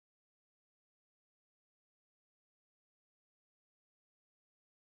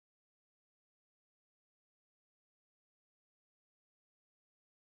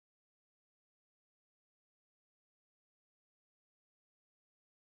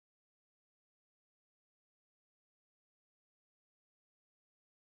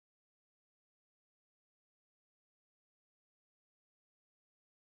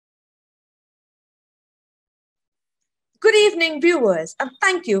Good evening, viewers, and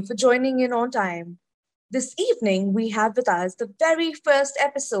thank you for joining in on time. This evening, we have with us the very first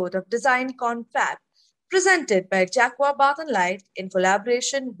episode of Design Confab, presented by JAQUAR Bath and Light in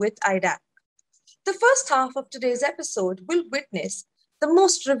collaboration with iDAC. The first half of today's episode will witness the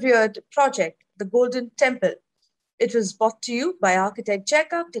most revered project, the Golden Temple. It was brought to you by architect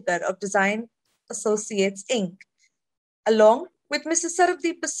KAKTIKAR of Design Associates Inc., along with Mr.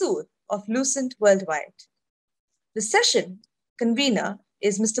 BASUR of LUCENT Worldwide. The session convener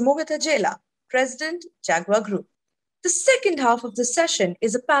is Mr. HAJELA, President, JAQUAR Group. The second half of the session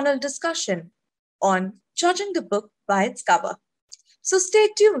is a panel discussion on judging the book by its cover. So stay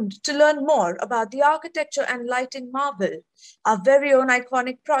tuned to learn more about the architecture and lighting marvel, our very own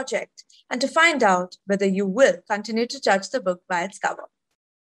iconic project, and to find out whether you will continue to judge the book by its cover.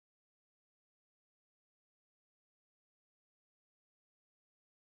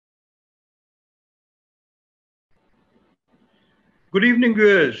 Good evening,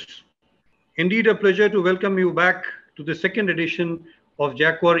 viewers. Indeed, a pleasure to welcome you back to the second edition of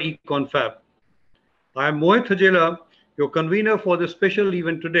JAQUAR CONFAB. I am HAJELA, your convener for the special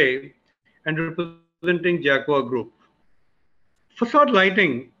event today and representing JAQUAR Group. Facade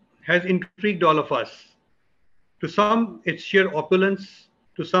lighting has intrigued all of us. To some, it's sheer opulence.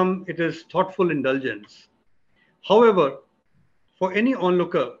 To some, it is thoughtful indulgence. However, for any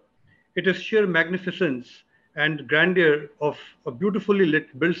onlooker, it is sheer magnificence and grandeur of a beautifully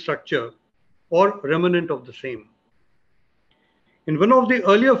lit built structure or remnant of the same. In one of the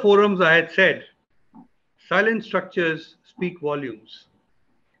earlier forums, I had said, silent structures speak volumes.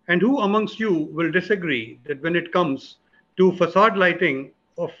 And who amongst you will disagree that when it comes to facade lighting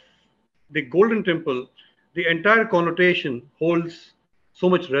of the Golden Temple, the entire connotation holds so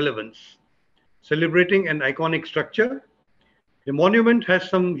much relevance. Celebrating an iconic structure, the monument has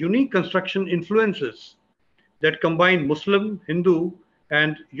some unique construction influences that combine Muslim, Hindu,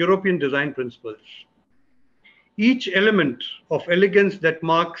 and European design principles. Each element of elegance that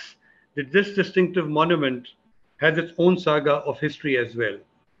marks this distinctive monument has its own saga of history as well.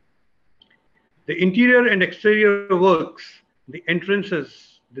 The interior and exterior works, the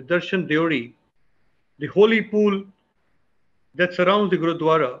entrances, the darshan deori, the holy pool that surrounds the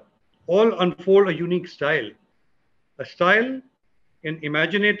Gurudwara, all unfold a unique style. A style in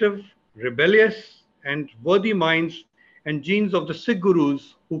imaginative, rebellious, and worthy minds and genes of the Sikh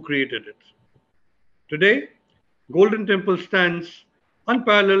gurus who created it. Today, Golden Temple stands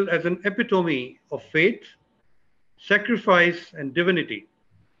unparalleled as an epitome of faith, sacrifice, and divinity.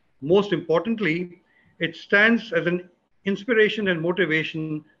 Most importantly, it stands as an inspiration and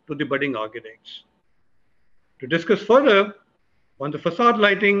motivation to the budding architects. To discuss further on the facade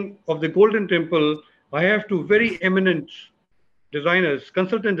lighting of the Golden Temple, I have two very eminent designers,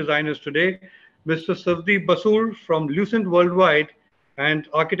 consultant designers today, Mr. BASUR from LUCENT Worldwide and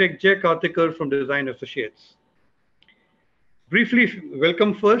architect KAKTIKAR from Design Associates. Briefly,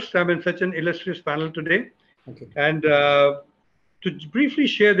 welcome first. I'm in such an illustrious panel today. Okay. And to briefly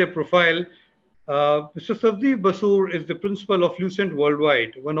share their profile, Mr. BASUR is the principal of LUCENT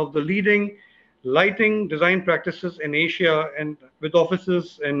Worldwide, one of the leading lighting design practices in Asia and with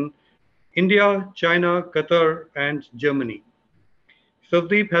offices in India, China, Qatar, and Germany.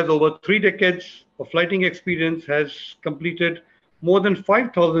 Sarvadeep has over 3 decades of lighting experience, has completed more than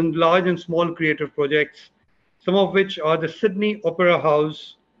 5,000 large and small creative projects, some of which are the Sydney Opera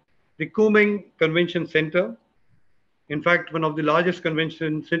House, the Kunming Convention Center, in fact, one of the largest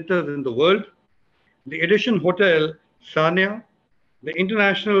convention centers in the world, the Edition Hotel, Sanya, the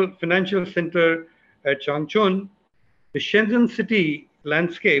International Financial Center at Changchun, the Shenzhen City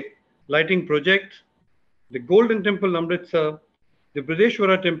Landscape Lighting Project, the Golden Temple Amritsar, the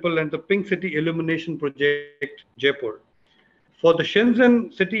Brideshwara Temple, and the Pink City Illumination Project, Jaipur. For the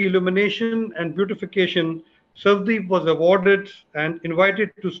Shenzhen City Illumination and Beautification, Sarvadeep was awarded and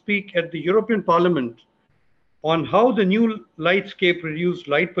invited to speak at the European Parliament on how the new lightscape reduced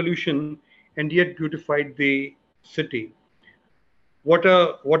light pollution and yet beautified the city. What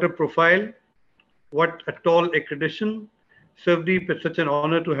a profile, what a tall accreditation. Sarvadeep, it's such an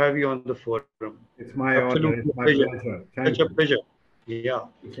honor to have you on the forum. It's my honor, it's my pleasure. Such a pleasure. Yeah.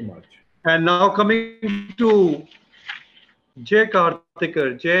 Thank you so much. And now coming to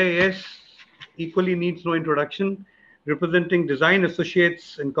KAKTIKAR. JIS equally needs no introduction, representing Design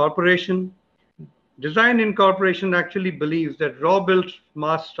Associates Incorporation. Design Incorporation actually believes that raw built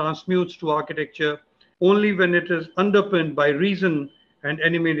mass transmutes to architecture only when it is underpinned by reason and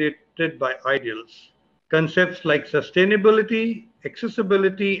animated by ideals. Concepts like sustainability,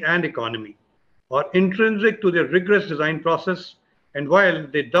 accessibility, and economy are intrinsic to their rigorous design process, and while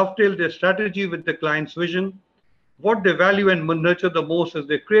they dovetail their strategy with the client's vision, What they value and nurture the most is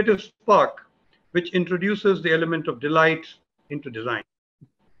their creative spark, which introduces the element of delight into design.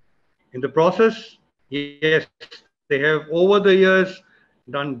 In the process, yes, they have over the years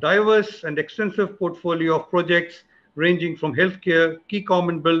done diverse and extensive portfolio of projects ranging from healthcare, key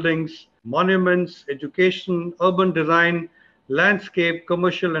common buildings, monuments, education, urban design, landscape,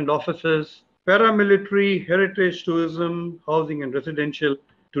 commercial and offices, paramilitary, heritage tourism, housing and residential,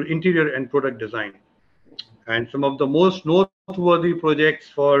 to interior and product design. And some of the most noteworthy projects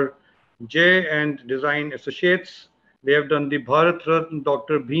for J and Design Associates, they have done the Bharat Ratna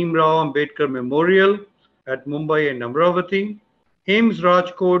Dr. Bhim Rao Ambedkar Memorial at Mumbai and Amravati, AIIMS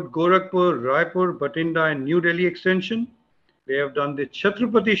Rajkot, Gorakhpur, Raipur, Bhatinda and New Delhi Extension. They have done the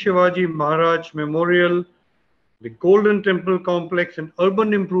Chhatrapati Shivaji Maharaj Memorial, the Golden Temple Complex and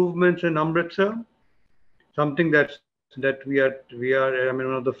urban improvements in Amritsar, something that we are I mean,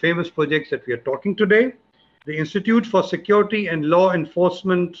 one of the famous projects that we are talking today. The Institute for Security and Law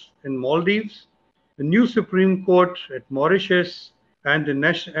Enforcement in Maldives, the new Supreme Court at Mauritius, and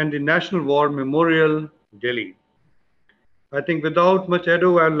the National War Memorial, Delhi. I think without much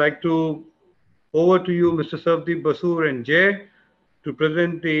ado, I'd like to over to you, Mr. Sarvadeep, Basur, and Jay, to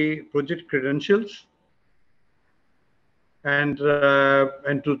present the project credentials. And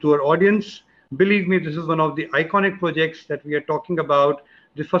to our audience, believe me, this is one of the iconic projects that we are talking about,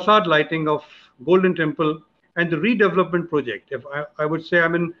 the facade lighting of Golden Temple and the redevelopment project. If I would say, I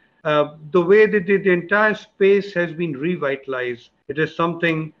mean, the way that the entire space has been revitalized, it is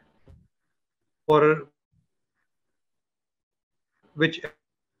something which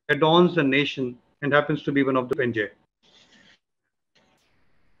adorns the nation and happens to be one of the Penjay.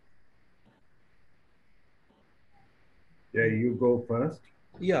 Yeah, you go first.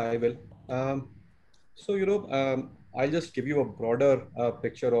 Yeah, I will. So, I'll just give you a broader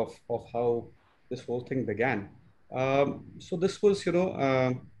picture of how this whole thing began. So this was,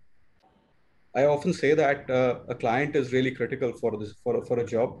 I often say that a client is really critical for a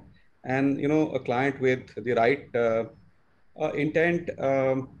job, and a client with the right intent,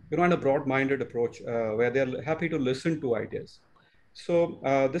 and a broad-minded approach where they're happy to listen to ideas. So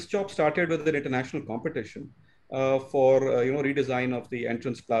this job started with an international competition for redesign of the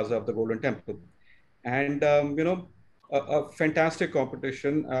entrance plaza of the Golden Temple, and a fantastic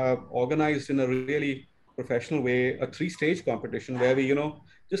competition organized in a really professional way, a 3-stage competition where we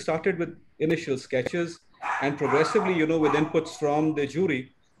just started with initial sketches and progressively with inputs from the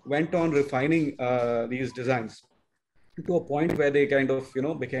jury went on refining these designs to a point where they kind of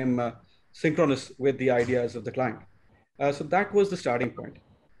became synchronous with the ideas of the client. So that was the starting point.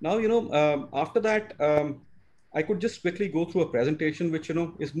 Now after that I could just quickly go through a presentation which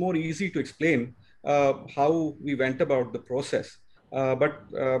is more easy to explain how we went about the process.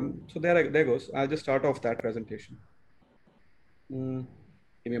 So there goes. I'll just start off that presentation.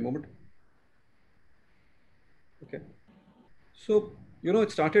 Give me a moment. Okay. So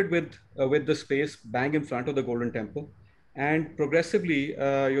it started with the space bang in front of the Golden Temple, and progressively,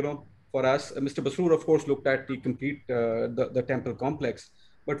 for us, Mr. Basur, of course, looked at the complete the temple complex.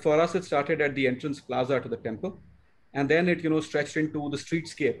 But for us, it started at the entrance plaza to the temple, and then it stretched into the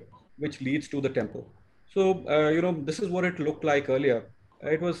streetscape which leads to the temple. So this is what it looked like earlier.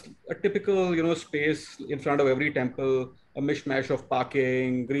 It was a typical space in front of every temple, a mishmash of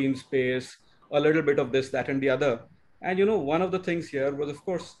parking, green space, a little bit of this, that, and the other. And one of the things here was, of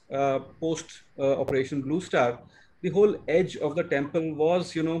course, post Operation Blue Star, the whole edge of the temple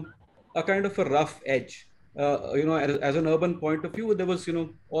was a kind of a rough edge. As an urban point of view, there was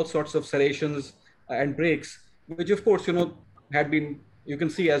all sorts of serrations and breaks, which of course had been,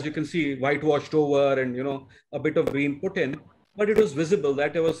 as you can see, whitewashed over and a bit of green put in, but it was visible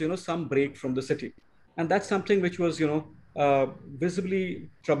that there was some break from the city, and that's something which was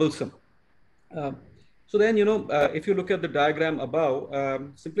visibly troublesome. So then if you look at the diagram above,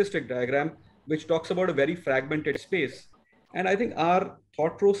 simplistic diagram which talks about a very fragmented space, and I think our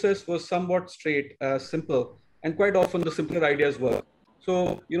thought process was somewhat straight, simple, and quite often the simpler ideas were.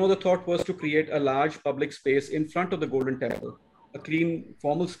 So the thought was to create a large public space in front of the Golden Temple, a clean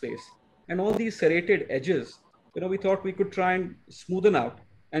formal space, and all these serrated edges, we thought we could try and smoothen out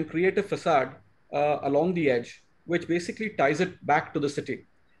and create a facade along the edge, which basically ties it back to the city.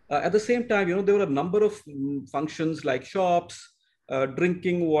 At the same time, there were a number of functions like shops,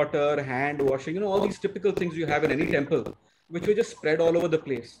 drinking water, hand washing, all these typical things you have in any temple, which were just spread all over the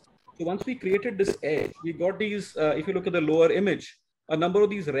place. So once we created this edge, we got these, if you look at the lower image, a number of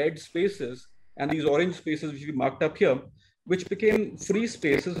these red spaces and these orange spaces which we marked up here, which became free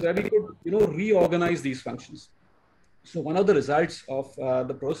spaces where we could, reorganize these functions. So one of the results of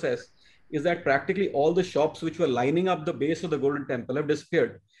the process is that practically all the shops which were lining up the base of the Golden Temple have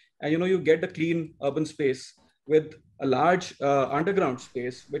disappeared. And you get the clean urban space with a large underground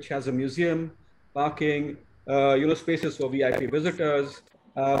space, which has a museum, parking, spaces for VIP visitors.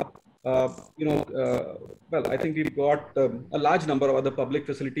 Well, I think we've got a large number of other public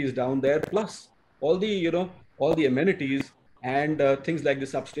facilities down there, plus all the, all the amenities and things like the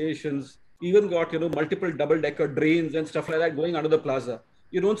substations. Even got, multiple double-decker drains and stuff like that going under the plaza.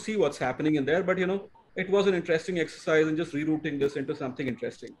 You don't see what's happening in there, but, it was an interesting exercise in just rerouting this into something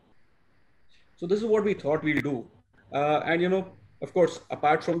interesting. So this is what we thought we'll do. And, of course,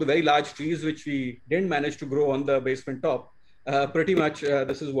 apart from the very large trees, which we didn't manage to grow on the basement top, pretty much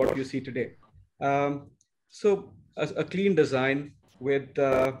this is what you see today. So a clean design with,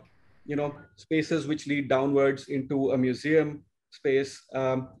 spaces which lead downwards into a museum space,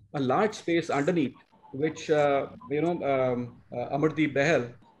 a large space underneath, which, Amardeep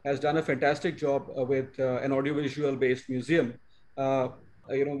Behel has done a fantastic job with an audiovisual based museum,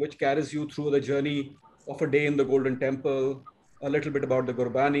 which carries you through the journey of a day in the Golden Temple, a little bit about the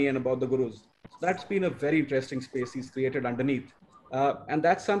Gurbani and about the Gurus. So that's been a very interesting space he's created underneath. And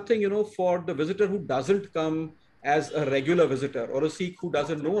that's something, for the visitor who doesn't come as a regular visitor or a Sikh who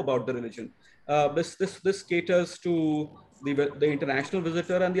doesn't know about the religion. This caters to the international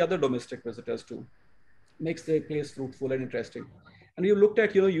visitor and the other domestic visitors too. Makes the place fruitful and interesting. And you looked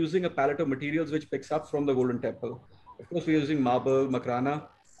at, using a palette of materials which picks up from the Golden Temple. Of course, we're using marble, makrana,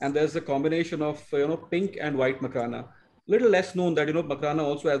 and there's a combination of, pink and white makrana. Little less known that, makrana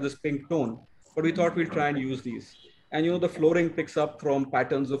also has this pink tone, but we thought we'll try and use these. And, the flooring picks up from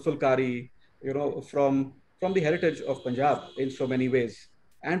patterns of fulkari, from the heritage of Punjab in so many ways,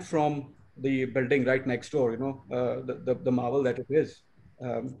 and from the building right next door, the marvel that it is.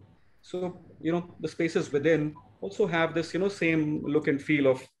 So, the spaces within also have this, same look and feel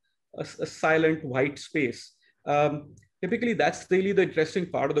of a silent white space. Typically, that's really the interesting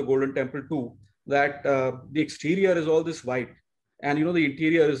part of the Golden Temple too, that the exterior is all this white, and the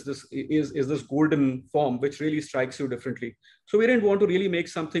interior is this golden form, which really strikes you differently. So we didn't want to really make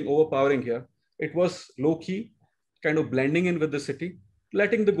something overpowering here. It was low key, kind of blending in with the city,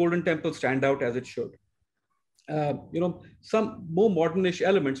 letting the Golden Temple stand out as it should. Some more modernish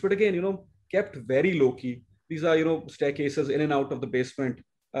elements, but again, kept very low key. These are, staircases in and out of the basement,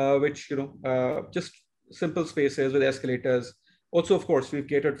 which, just simple spaces with escalators. Also, of course, we've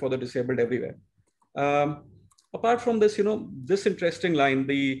catered for the disabled everywhere. Apart from this, this interesting line,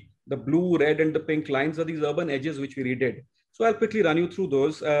 the blue, red, and the pink lines are these urban edges which we redid. So I'll quickly run you through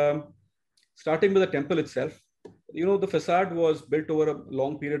those, starting with the temple itself. The facade was built over a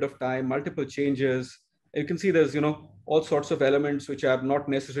long period of time, multiple changes. You can see there's, all sorts of elements which are not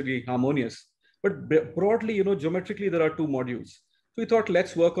necessarily harmonious. But broadly, geometrically, there are two modules. So we thought,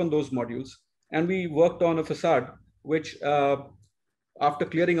 let's work on those modules. And we worked on a facade, which, after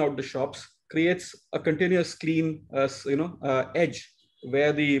clearing out the shops, creates a continuous clean, edge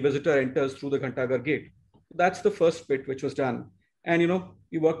where the visitor enters through the Ghantaghar gate. That's the first bit which was done. And,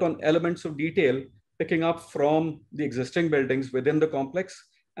 we worked on elements of detail, picking up from the existing buildings within the complex,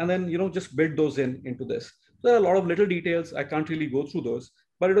 and then, just build those into this. So there are a lot of little details. I can't really go through those,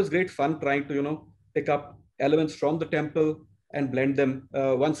 but it was great fun trying to, pick up elements from the temple and blend them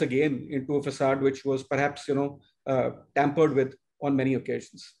once again into a facade, which was perhaps, tampered with on many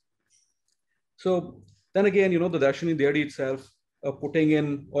occasions. So then again, the Darshini Deodi itself, putting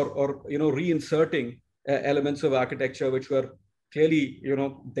in or reinserting elements of architecture which were clearly,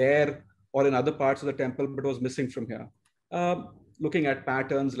 there or in other parts of the temple, but was missing from here. Looking at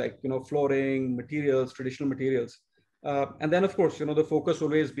patterns like, flooring, materials, traditional materials. And then, of course, the focus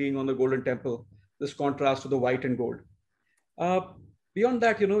always being on the Golden Temple, this contrast to the white and gold. Beyond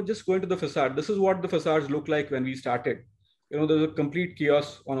that, just going to the facade, this is what the facades look like when we started. There's a complete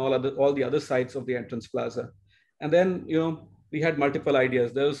chaos on all the other sides of the entrance plaza. And then, we had multiple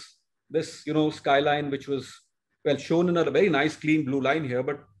ideas. There's this, skyline, which was, well, shown in a very nice, clean blue line here,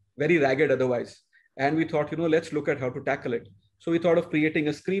 but very ragged otherwise. And we thought, let's look at how to tackle it. So we thought of creating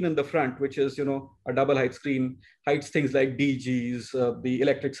a screen in the front, which is, a double height screen, hides things like DGs, the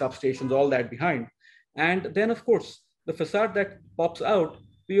electric substations, all that behind. And then, of course, the facade that pops out,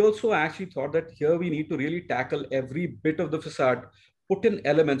 we also actually thought that here we need to really tackle every bit of the facade, put in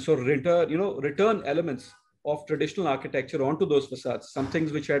elements or return elements of traditional architecture onto those facades. Some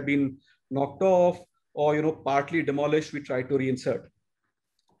things which had been knocked off or, partly demolished, we tried to reinsert.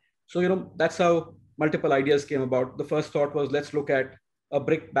 So, that's how multiple ideas came about. The first thought was, let's look at a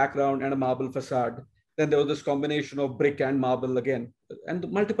brick background and a marble facade. Then there was this combination of brick and marble again, and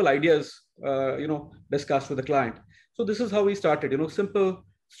multiple ideas, discussed with the client. So this is how we started, simple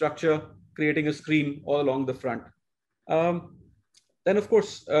structure, creating a screen all along the front. Then of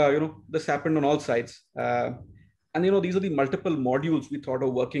course, this happened on all sides. And these are the multiple modules we thought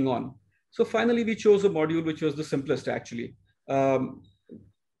of working on. So finally, we chose a module which was the simplest actually. And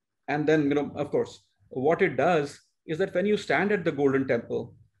then, of course, what it does is that when you stand at the Golden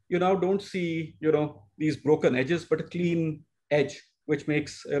Temple, you now don't see, these broken edges, but a clean edge, which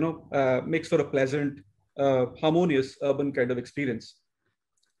makes, makes for a pleasant, harmonious urban kind of experience.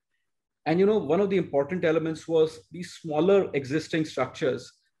 And, one of the important elements was these smaller existing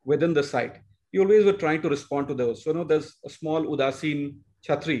structures within the site. You always were trying to respond to those. So, there's a small Udasin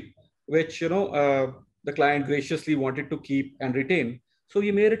Chhatri, which, the client graciously wanted to keep and retain. So we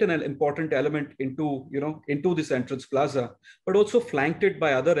made it an important element into, into this entrance plaza, but also flanked it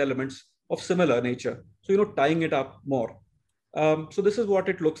by other elements of similar nature. So, tying it up more. So this is what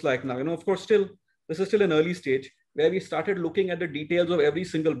it looks like now. Of course, this is still an early stage where we started looking at the details of every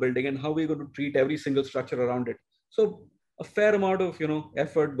single building and how we're going to treat every single structure around it. So a fair amount of,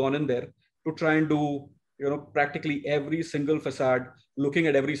 effort gone in there to try and do, practically every single facade, looking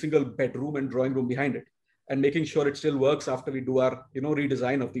at every single bedroom and drawing room behind it, and making sure it still works after we do our,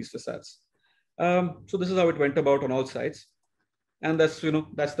 redesign of these facades. So this is how it went about on all sides. And that's,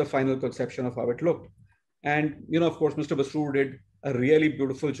 that's the final conception of how it looked. And, of course, Mr. Basur did a really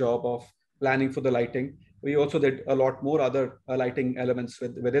beautiful job of planning for the lighting. We also did a lot more other lighting elements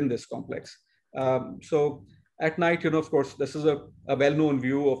within this complex. So at night, of course, this is a well-known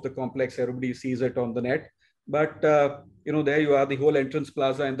view of the complex. Everybody sees it on the net. But, there you are, the whole entrance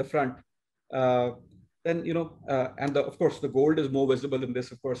plaza in the front. Then, and of course, the gold is more visible in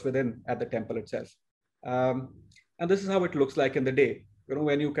this, of course, within at the temple itself. And this is how it looks like in the day,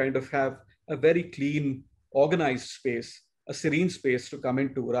 when you kind of have a very clean, organized space, a serene space to come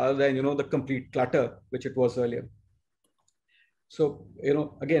into rather than, the complete clutter, which it was earlier. So,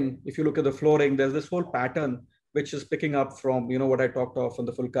 again, if you look at the flooring, there's this whole pattern, which is picking up from, what I talked of on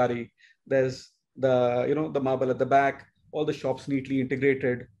the Fulkari. There's the, the marble at the back, all the shops neatly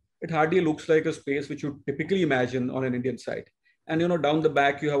integrated. It hardly looks like a space which you typically imagine on an Indian site. And, down the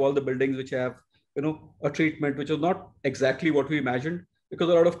back, you have all the buildings which have, a treatment, which is not exactly what we imagined, because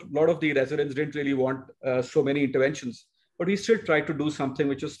a lot of the residents didn't really want so many interventions, but we still tried to do something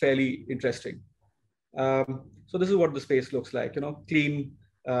which was fairly interesting. So this is what the space looks like, clean,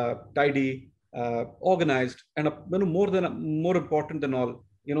 tidy, organized, and more important than all,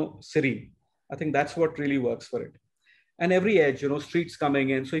 serene. I think that's what really works for it. And every edge, streets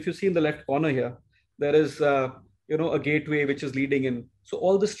coming in. So if you see in the left corner here, there is, a gateway which is leading in. So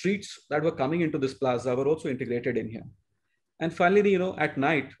all the streets that were coming into this plaza were also integrated in here. And finally, at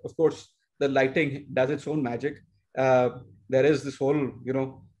night, of course, the lighting does its own magic. There is this whole,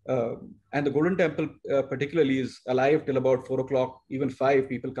 and the Golden Temple particularly is alive till about 4 o'clock, even 5,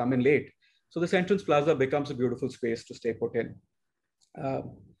 people come in late. So this entrance plaza becomes a beautiful space to stay put in.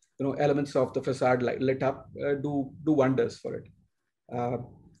 Elements of the facade lit up do wonders for it.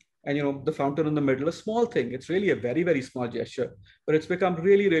 And, the fountain in the middle, a small thing. It's really a very, very small gesture, but it's become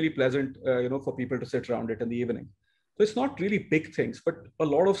really, really pleasant, for people to sit around it in the evening. So it's not really big things, but a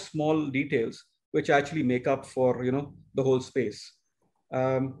lot of small details which actually make up for, the whole space.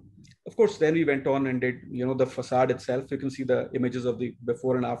 Of course, then we went on and did, the facade itself. You can see the images of the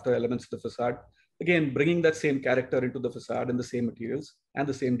before and after elements of the facade. Again, bringing that same character into the facade and the same materials and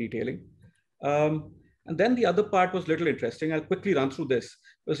the same detailing. And then the other part was a little interesting. I'll quickly run through this.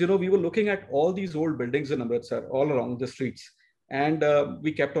 Because, we were looking at all these old buildings in Amritsar all along the streets. And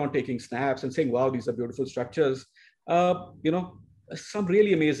we kept on taking snaps and saying, wow, these are beautiful structures. Some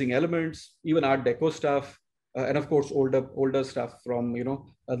really amazing elements, even Art Deco stuff. And of course, older stuff from,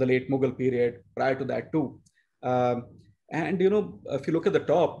 the late Mughal period, prior to that too. And, if you look at the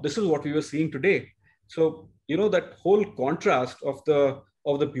top, this is what we were seeing today. So, that whole contrast of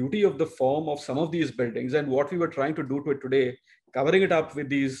the beauty of the form of some of these buildings and what we were trying to do to it today, covering it up with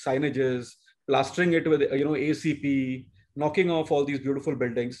these signages, plastering it with, ACP, knocking off all these beautiful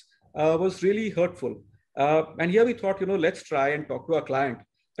buildings, was really hurtful. And here we thought, let's try and talk to our client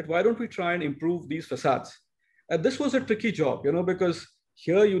that why don't we try and improve these facades? This was a tricky job, because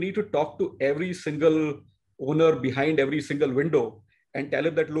here you need to talk to every single owner behind every single window and tell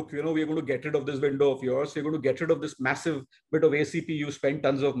him that, look, we're going to get rid of this window of yours. You're going to get rid of this massive bit of ACP you spend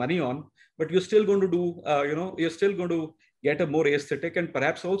tons of money on, but you're still going to do, you're still going to get a more aesthetic and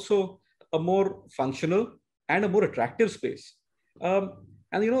perhaps also a more functional and a more attractive space. And,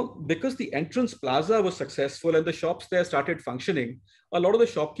 because the entrance plaza was successful and the shops there started functioning, a lot of the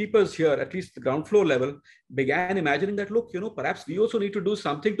shopkeepers here, at least the ground floor level, began imagining that, look, perhaps we also need to do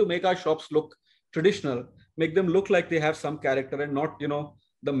something to make our shops look traditional, make them look like they have some character and not,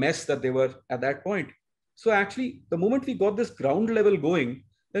 the mess that they were at that point. So actually, the moment we got this ground level going,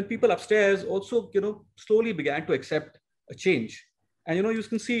 then people upstairs also, slowly began to accept a change. And, you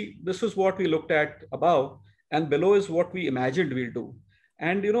can see this is what we looked at above, and below is what we imagined we'll do.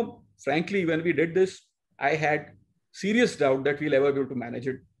 And, frankly, when we did this, I had serious doubt that we'll ever be able to manage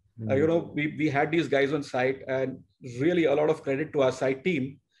it. We had these guys on site, and really a lot of credit to our site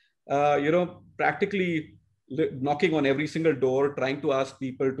team, practically knocking on every single door, trying to ask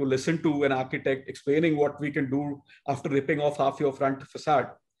people to listen to an architect explaining what we can do after ripping off half your front facade.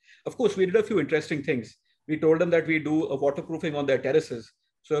 Of course, we did a few interesting things. We told them that we do a waterproofing on their terraces.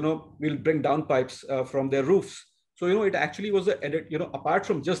 So, we'll bring down pipes from their roofs. So, it actually was apart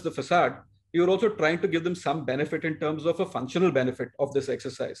from just the facade, we were also trying to give them some benefit in terms of a functional benefit of this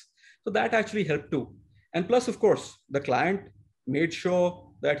exercise. So that actually helped too. And plus, of course, the client made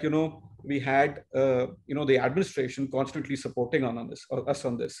sure that, we had, the administration constantly supporting us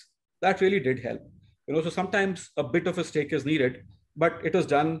on this. That really did help. So sometimes a bit of a stake is needed, but it was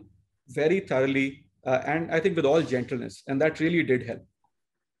done very thoroughly and I think with all gentleness, and that really did help.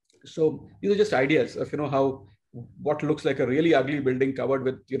 So these are just ideas of, how what looks like a really ugly building covered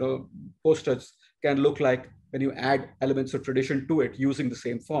with, posters can look like when you add elements of tradition to it using the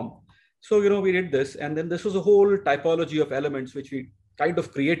same form. So, we did this, and then this was a whole typology of elements which we kind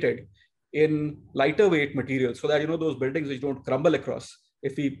of created in lighter weight materials so that, those buildings which don't crumble across,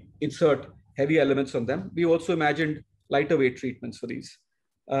 if we insert heavy elements on them, we also imagined lighter weight treatments for these.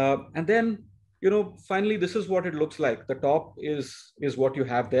 And then, finally, this is what it looks like. The top is what you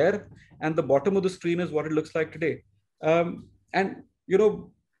have there, and the bottom of the screen is what it looks like today. And,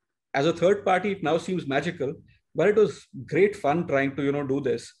 as a third party, it now seems magical, but it was great fun trying to, do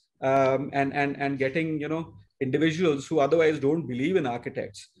this and getting, individuals who otherwise don't believe in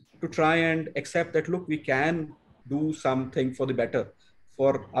architects to try and accept that, look, we can do something for the better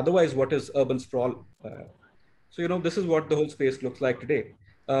for otherwise what is urban sprawl. So, this is what the whole space looks like today.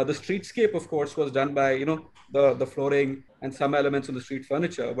 The streetscape, of course, was done by, the flooring and some elements of the street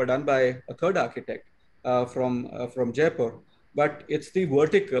furniture were done by a third architect from Jaipur. But it's the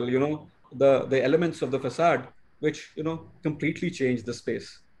vertical, the elements of the facade, which, completely changed the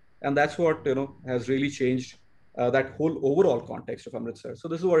space. And that's what, has really changed that whole overall context of Amritsar. So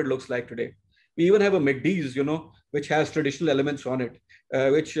this is what it looks like today. We even have a McD's, which has traditional elements on it,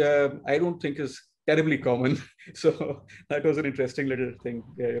 which I don't think is terribly common. So that was an interesting little thing,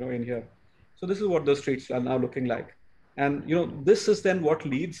 in here. So this is what the streets are now looking like. And, this is then what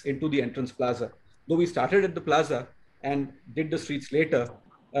leads into the entrance plaza. Though we started at the plaza and did the streets later,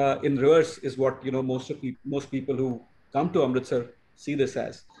 in reverse is what, most people who come to Amritsar see this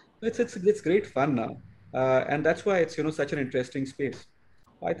as. It's great fun now. And that's why it's, such an interesting space.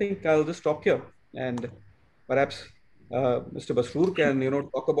 I think I'll just stop here, and perhaps Mr. Basur can,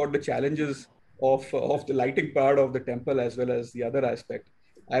 talk about the challenges of the lighting part of the temple as well as the other aspect.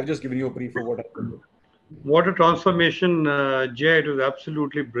 I've just given you a brief of what I can do. What a transformation, Jay. It was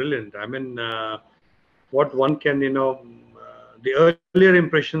absolutely brilliant. I mean, what one can, the earlier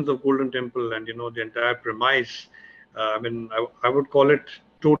impressions of Golden Temple and, the entire premise, I mean, I would call it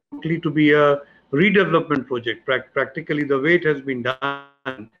totally to be a redevelopment project. Practically, the way it has been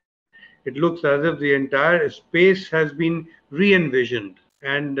done, it looks as if the entire space has been re-envisioned.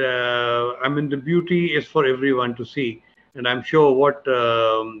 And I mean, the beauty is for everyone to see. And I'm sure what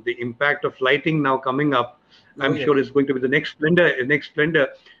the impact of lighting now coming up, I'm sure is going to be the next splendor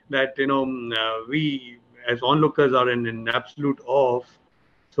that, we as onlookers are in absolute awe of.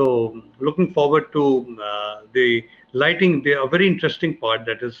 So looking forward to the lighting, a very interesting part,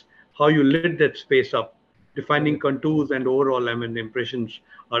 that is how you lit that space up, defining contours, and overall, I mean, the impressions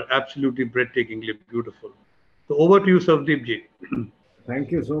are absolutely breathtakingly beautiful. So over to you, Sarvadeep ji.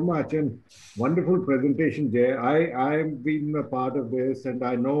 Thank you so much, and wonderful presentation, Jay. I've been a part of this, and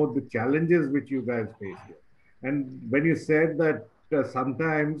I know the challenges which you guys face here. And when you said that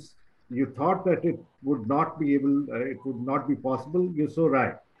sometimes you thought that it would not be possible, you're so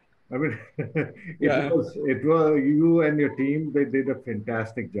right. I mean, it was you and your team. They did a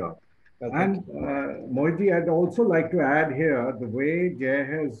fantastic job. And Mohit, I'd also like to add here the way Jay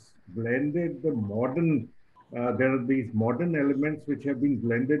has blended the modern. There are these modern elements which have been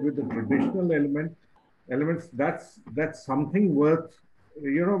blended with the traditional elements. That's something worth,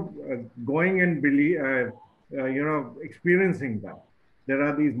 going and experiencing that. There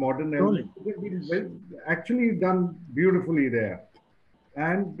are these modern elements that have been actually done beautifully there.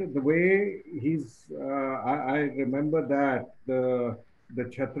 And the way I remember that the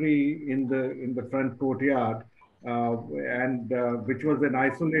chhatri in the front courtyard, which was an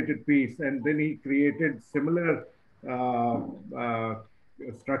isolated piece, and then he created similar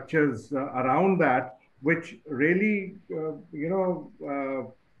structures around that, which really,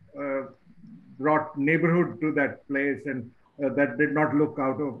 brought neighborhood to that place, and that did not look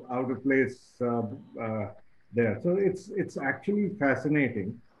out of place there. So it's actually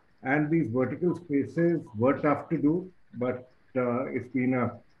fascinating, and these vertical spaces were tough to do, but it's been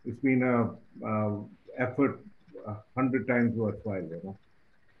a effort 100 times worthwhile.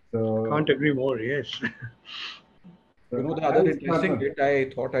 So Can't agree more. Yes. The other interesting bit I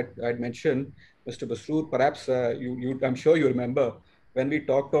thought I'd mention, Mr. Basur, perhaps I'm sure you remember when we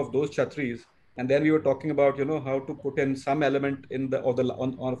talked of those chhatris, and then we were talking about how to put in some element in the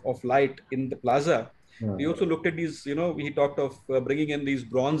of light in the plaza. Yeah. We also looked at these. We talked of bringing in these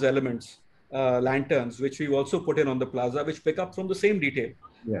bronze elements, lanterns, which we also put in on the plaza, which pick up from the same detail.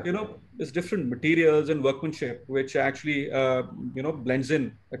 Yeah. There's different materials and workmanship which actually blends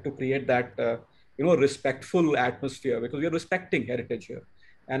in to create that respectful atmosphere, because we are respecting heritage here.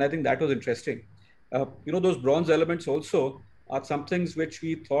 And I think that was interesting. Those bronze elements also are some things which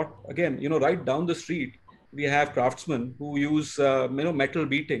we thought, again, right down the street, we have craftsmen who use, metal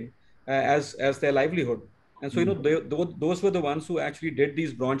beating as their livelihood. And so, those were the ones who actually did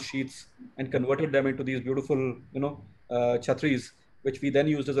these bronze sheets and converted them into these beautiful, chhatris, which we then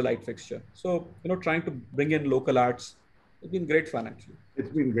used as a light fixture. So, trying to bring in local arts. It's been great fun, actually.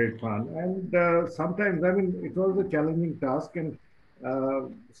 It's been great fun. And sometimes, it was a challenging task. And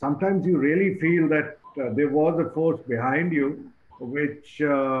sometimes you really feel that there was a force behind you which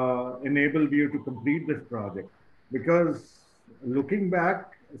enabled you to complete this project. Because looking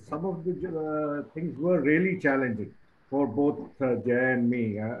back, some of the things were really challenging for both Jay and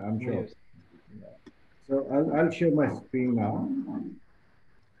me, I'm sure. Yes. So I'll share my screen now.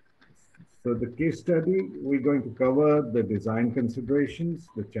 So the case study, we're going to cover the design considerations,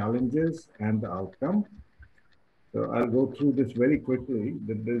 the challenges, and the outcome. So I'll go through this very quickly.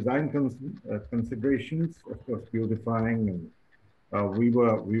 The design considerations, of course, beautifying, and we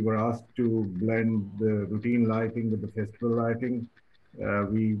were asked to blend the routine lighting with the festival lighting.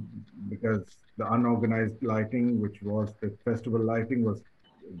 Because the unorganized lighting, which was the festival lighting, was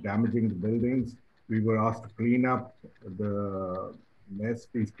damaging the buildings. We were asked to clean up the mess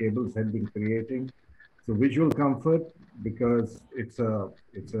these cables had been creating. So visual comfort, because it's a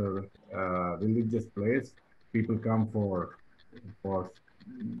religious place. People come for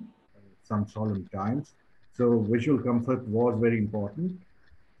some solemn times. So visual comfort was very important.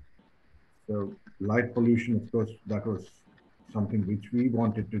 So light pollution, of course, that was something which we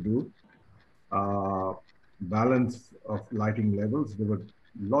wanted to do. Balance of lighting levels. There were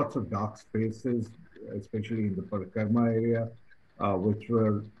lots of dark spaces, especially in the Parikrama area, which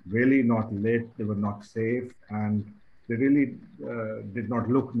were really not lit, they were not safe, and they really did not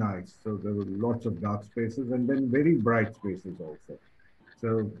look nice. So there were lots of dark spaces and then very bright spaces also.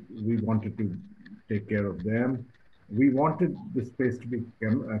 So we wanted to take care of them. We wanted the space to be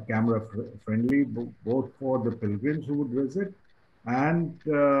camera friendly, both for the pilgrims who would visit and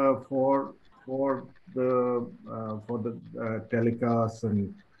for the telecasts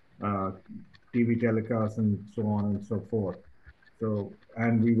and TV telecasts and so on and so forth. So,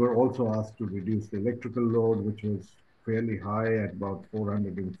 and we were also asked to reduce the electrical load, which was fairly high at about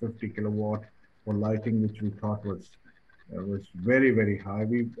 450 kilowatt for lighting, which we thought was very, very high.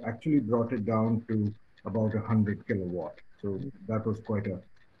 We actually brought it down to about 100 kilowatt. So that was quite an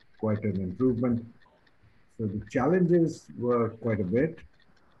improvement. So the challenges were quite a bit.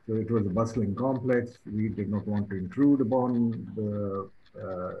 So it was a bustling complex. We did not want to intrude upon the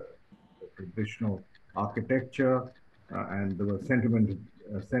traditional architecture, and there were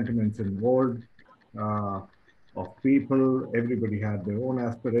sentiments involved of people. Everybody had their own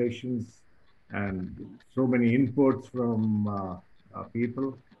aspirations and so many inputs from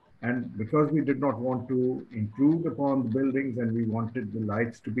people. And because we did not want to intrude upon the buildings and we wanted the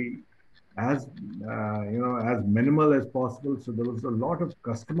lights to be as as minimal as possible, so there was a lot of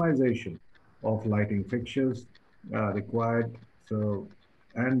customization of lighting fixtures required. So,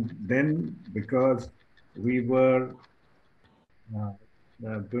 and then because we were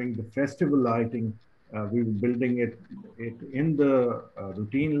doing the festival lighting, we were building it in the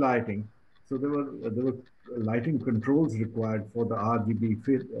routine lighting. So there were lighting controls required for the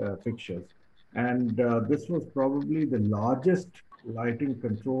RGB fixtures, and this was probably the largest lighting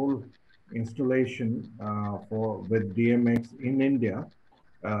control installation with DMX in India.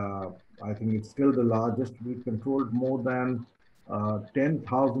 I think it's still the largest. We controlled more than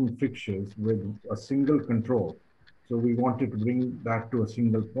 10,000 fixtures with a single control. So we wanted to bring that to a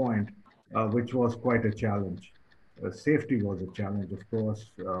single point, which was quite a challenge. Safety was a challenge, of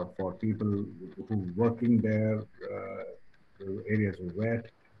course, for people who were working there. the areas were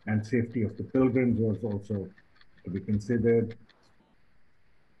wet, and safety of the pilgrims was also to be considered.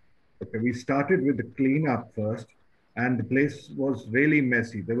 Okay, we started with the cleanup first, and the place was really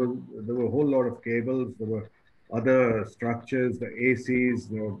messy. There were a whole lot of cables. There were other structures, the ACs,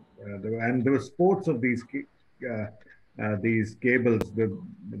 and there were sports of these cables with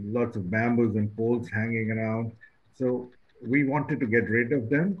lots of bamboos and poles hanging around. So we wanted to get rid of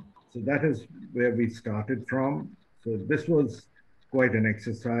them. So that is where we started from. So this was quite an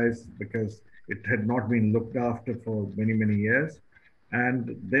exercise because it had not been looked after for many, many years.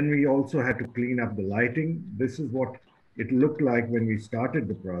 And then we also had to clean up the lighting. This is what it looked like when we started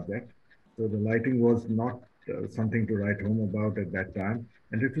the project. So the lighting was not something to write home about at that time.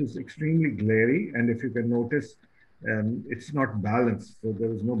 And it was extremely glary. And if you can notice, it's not balanced. So there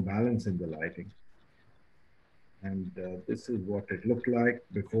was no balance in the lighting. And this is what it looked like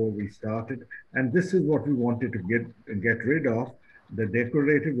before we started. And this is what we wanted to get rid of, the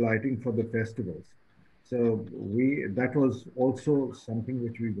decorative lighting for the festivals. So that was also something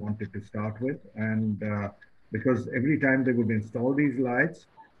which we wanted to start with. And because every time they would install these lights,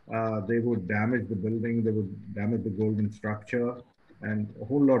 they would damage the building, they would damage the golden structure, and a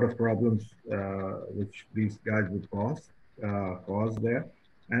whole lot of problems which these guys would cause there.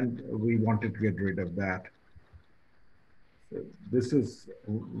 And we wanted to get rid of that. So this is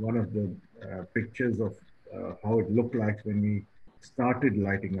one of the pictures of how it looked like when we started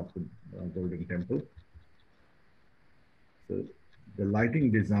lighting up the Golden Temple. So the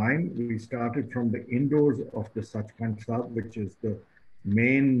lighting design, we started from the indoors of the Sachkhand Sahib, which is the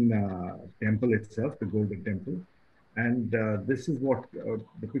main temple itself, the Golden Temple. And this is what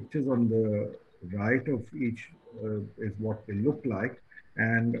the pictures on the right of each is what they look like.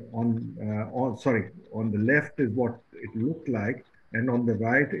 And on the left is what it looked like, and on the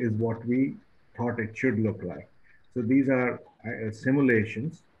right is what we thought it should look like. So these are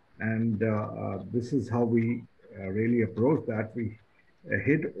simulations, and this is how we really approach that. We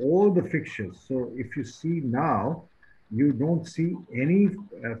hid all the fixtures. So if you see now, you don't see any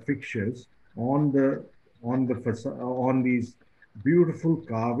fixtures on these beautiful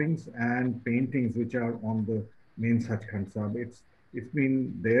carvings and paintings which are on the main Sachkhand Sahib. It's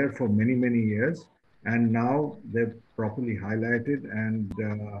been there for many, many years, and now they're properly highlighted and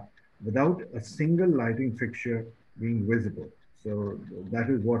without a single lighting fixture being visible. So that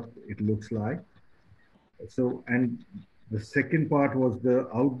is what it looks like. So, and the second part was the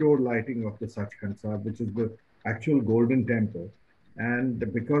outdoor lighting of the Sachkhand Sahib, which is the actual Golden Temple. And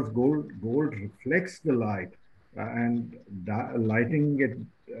because gold reflects the light, and lighting it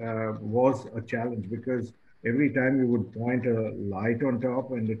was a challenge, because every time you would point a light on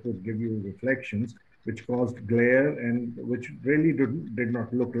top and it would give you reflections, which caused glare and which really did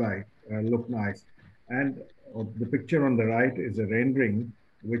not look nice. And the picture on the right is a rendering,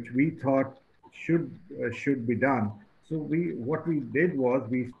 which we thought should be done. So what we did was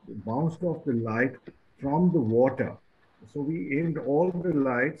we bounced off the light from the water. So we aimed all the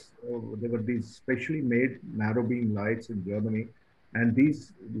lights. There were these specially made narrow beam lights in Germany, and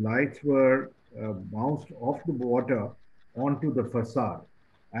these lights were bounced off the water onto the facade.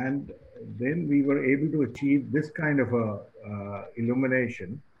 And then we were able to achieve this kind of a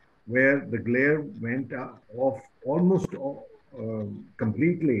illumination where the glare went off almost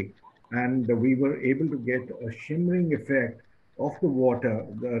completely, and we were able to get a shimmering effect of the water,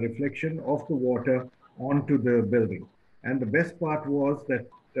 the reflection of the water onto the building. And the best part was that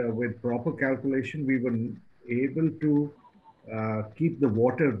with proper calculation, we were able to keep the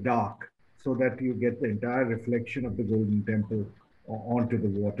water dark so that you get the entire reflection of the Golden Temple onto the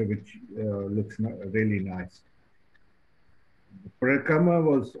water, which looks really nice. Parikrama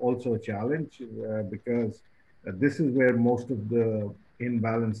was also a challenge because this is where most of the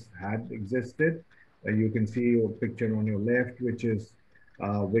imbalance had existed. You can see a picture on your left, which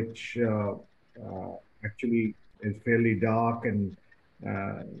actually is fairly dark and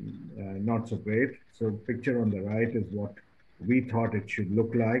not so great. So picture on the right is what we thought it should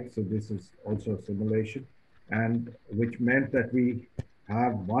look like. So this is also a simulation, and which meant that we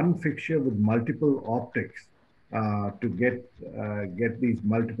have one fixture with multiple optics to get these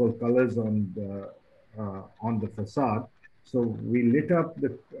multiple colors on the facade. So we lit up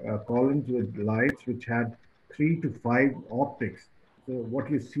the columns with lights which had 3 to 5 optics. So what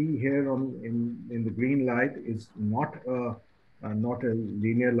you see here in the green light is not a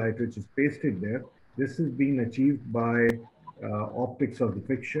linear light which is pasted there. This is being achieved by optics of the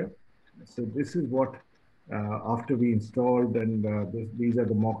fixture. So this is what after we installed, and these are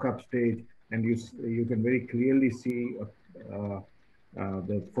the mock-up stage, and you can very clearly see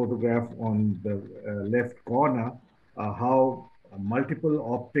the photograph on the left corner, how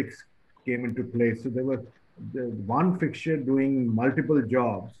multiple optics came into place. So there was one fixture doing multiple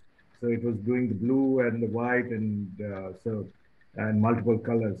jobs. So it was doing the blue and the white and multiple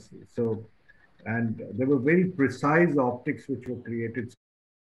colors. So, and there were very precise optics which were created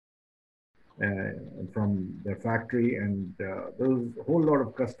from the factory, and there was a whole lot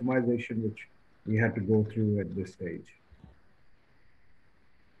of customization which we had to go through at this stage.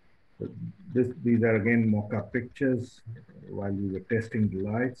 So these are again mock-up pictures while we were testing the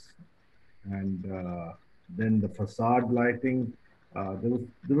lights, and then the facade lighting.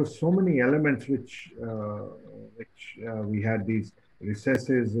 There were so many elements which we had these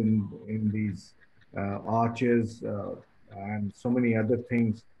recesses in these arches and so many other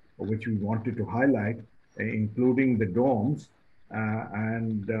things which we wanted to highlight, including the domes.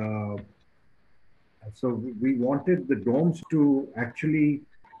 So we wanted the domes to actually,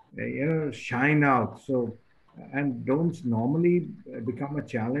 shine out. So, and domes normally become a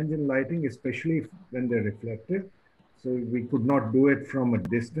challenge in lighting, especially when they're reflective. So we could not do it from a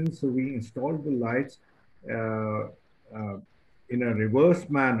distance. So we installed the lights in a reverse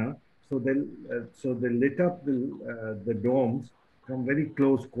manner. So they lit up the domes from very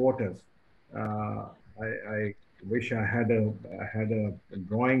close quarters. I wish I had a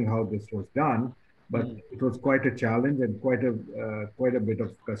drawing how this was done, but it was quite a challenge and quite a bit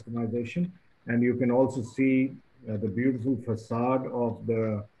of customization. And you can also see the beautiful facade of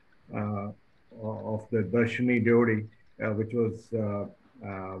the Darshini Deori, which was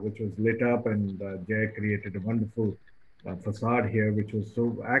lit up, and Jay created a wonderful facade here, which was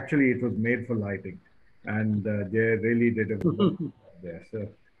actually it was made for lighting, and Jay really did a good job there. So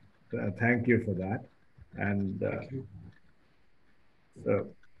thank you for that. And so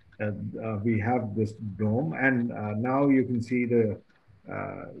we have this dome, and now you can see the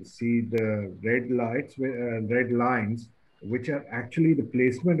red lights, red lines, which are actually the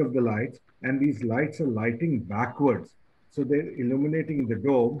placement of the lights, and these lights are lighting backwards. So they're illuminating the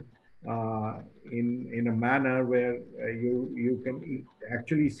dome in a manner where you can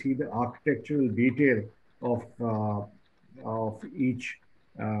actually see the architectural detail of each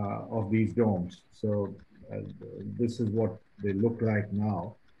of these domes. So this is what they look like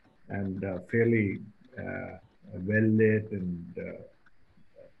now, and fairly well lit, and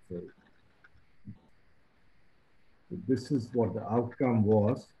so this is what the outcome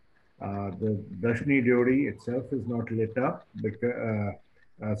was. The Darshini Deori itself is not lit up because,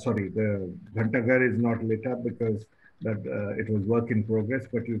 the Ghantaghar is not lit up because it was work in progress,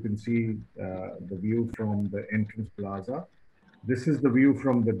 but you can see the view from the entrance plaza. This is the view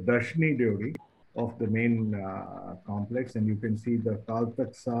from the Darshini Deori of the main complex, and you can see the Kal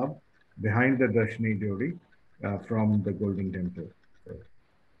Takht Sahib behind the Darshini Deori from the Golden Temple. So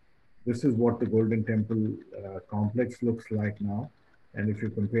this is what the Golden Temple complex looks like now. And if you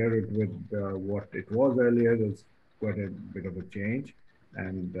compare it with what it was earlier, there's quite a bit of a change,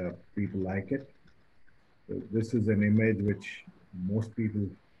 and people like it. So this is an image which most people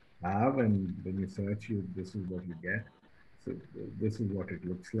have, and when you search, this is what you get. So this is what it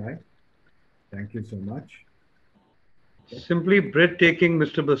looks like. Thank you so much. Simply breathtaking,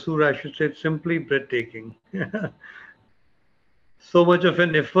 Mr. Basur. I should say simply breathtaking. So much of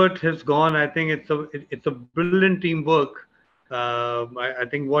an effort has gone. I think it's a brilliant teamwork. I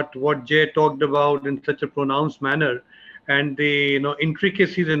think what Jay talked about in such a pronounced manner, and the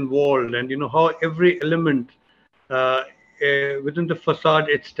intricacies involved, and how every element within the facade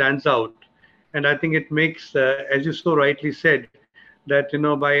it stands out. And I think it makes, as you so rightly said, that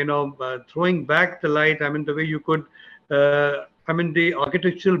by throwing back the light, I mean the way you could, I mean the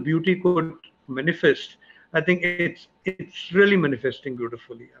architectural beauty could manifest. I think it's really manifesting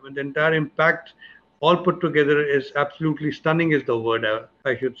beautifully. I mean the entire impact all put together is absolutely stunning, is the word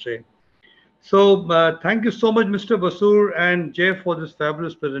I should say. So thank you so much, Mr. Basur and Jay, for this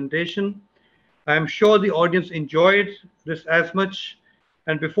fabulous presentation. I'm sure the audience enjoyed this as much.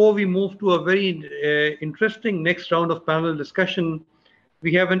 And before we move to a very interesting next round of panel discussion,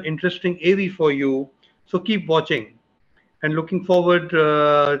 we have an interesting AV for you. So keep watching, and looking forward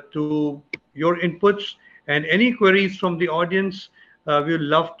to your inputs and any queries from the audience. We would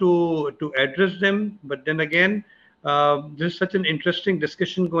love to address them. But then again, there's such an interesting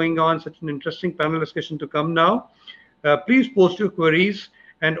discussion going on, such an interesting panel discussion to come now. Please post your queries,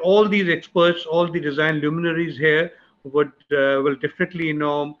 and all these experts, all the design luminaries here will definitely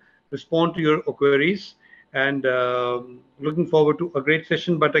respond to your queries. And looking forward to a great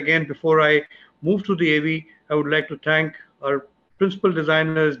session. But again, before I move to the AV, I would like to thank our principal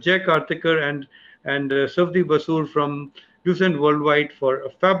designers, Jay Kartikar and Savdeep Basur from Lucent Worldwide for a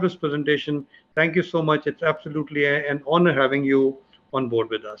fabulous presentation. Thank you so much. It's absolutely an honor having you on board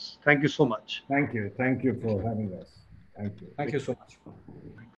with us. Thank you so much. Thank you. Thank you for having us. Thank you. Thank you so much.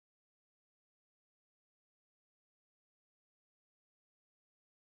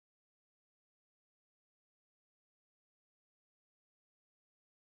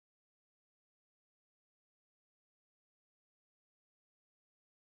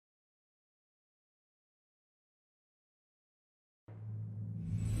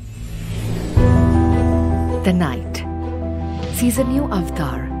 The night sees a new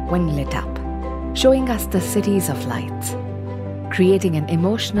avatar when lit up, showing us the cities of lights, creating an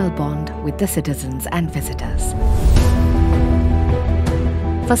emotional bond with the citizens and visitors.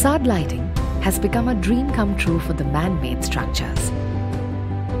 Facade lighting has become a dream come true for the man-made structures.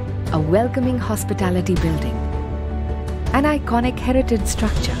 A welcoming hospitality building, an iconic heritage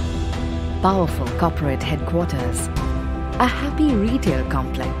structure, powerful corporate headquarters, a happy retail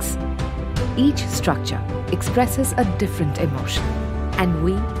complex. Each structure expresses a different emotion, and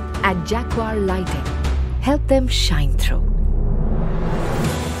we at JAQUAR Lighting help them shine through.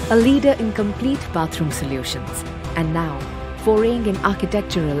 A leader in complete bathroom solutions, and now foraying in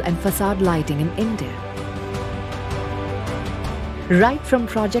architectural and facade lighting in India. Right from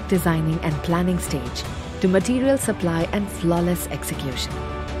project designing and planning stage to material supply and flawless execution.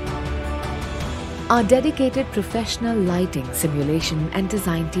 Our dedicated professional lighting, simulation and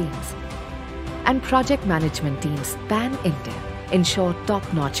design teams and project management teams pan-India ensure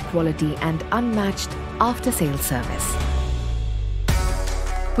top-notch quality and unmatched after-sales service.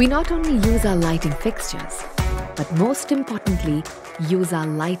 We not only use our lighting fixtures, but most importantly, use our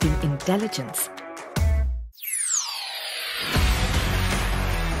lighting intelligence.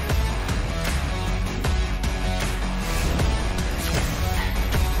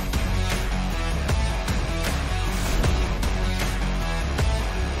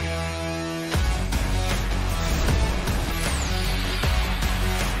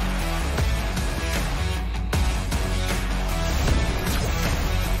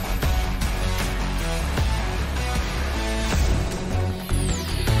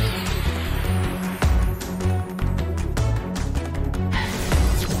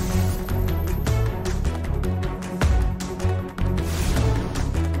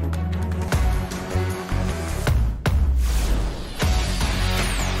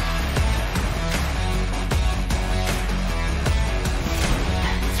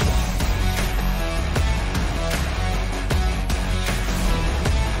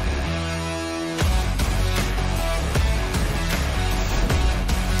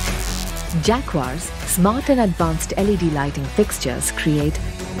 JAQUAR's smart and advanced LED lighting fixtures create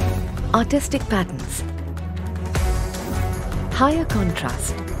artistic patterns, higher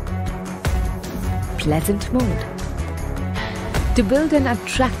contrast, pleasant mood, to build an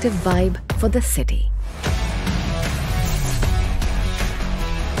attractive vibe for the city.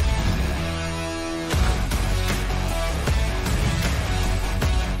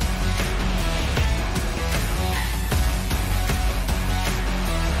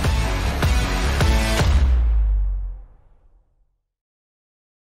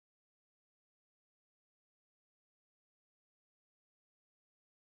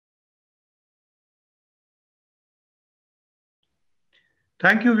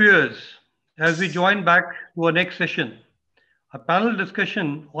 Thank you, viewers. As we join back to our next session, a panel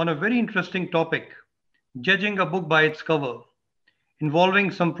discussion on a very interesting topic, judging a book by its cover, involving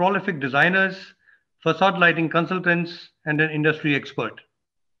some prolific designers, facade lighting consultants, and an industry expert.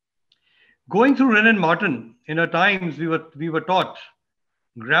 Going through Wren and Martin, in our times we were taught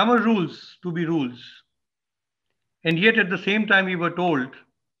grammar rules to be rules. And yet at the same time we were told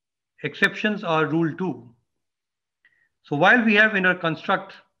exceptions are rule too. So while we have in our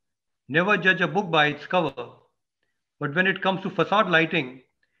construct, never judge a book by its cover, but when it comes to facade lighting,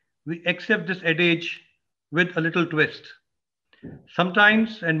 we accept this adage with a little twist.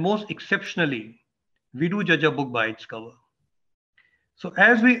 Sometimes, and most exceptionally, we do judge a book by its cover. So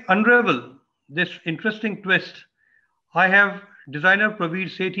as we unravel this interesting twist, I have designer PRAVIR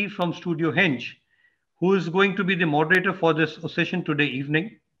SETHI from Studio HINGE, who is going to be the moderator for this session today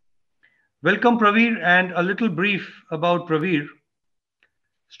evening. Welcome, PRAVIR, and a little brief about PRAVIR.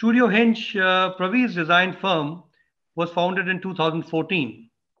 Studio HINGE, PRAVIR's design firm, was founded in 2014,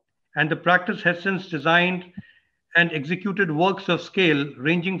 and the practice has since designed and executed works of scale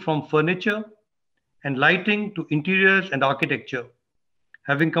ranging from furniture and lighting to interiors and architecture,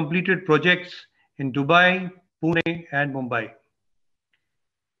 having completed projects in Dubai, Pune, and Mumbai.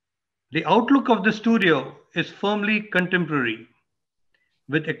 The outlook of the studio is firmly contemporary,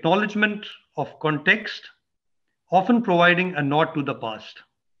 with acknowledgement of context, often providing a nod to the past.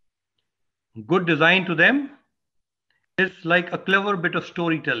 Good design to them is like a clever bit of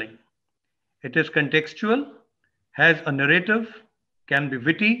storytelling. It is contextual, has a narrative, can be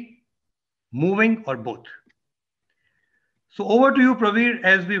witty, moving, or both. So over to you, Pravir,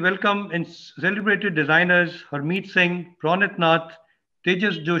 as we welcome and celebrated designers Harmeet Singh, PRONIT NATH,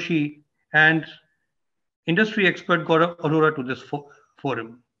 TEJAS JOSHI, and industry expert GAURAV ARORA to this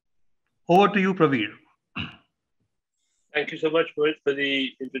forum. Over to you, Pravir. Thank you so much, Mohit, for the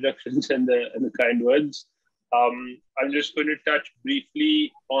introductions and the kind words. I'm just going to touch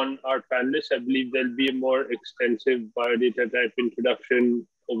briefly on our panelists. I believe there'll be a more extensive biodata type introduction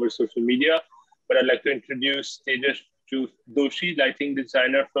over social media, but I'd like to introduce TEJAS DOSHI, lighting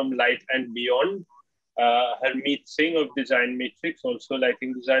designer from Light and Beyond, Harmeet Singh of Design Matrix, also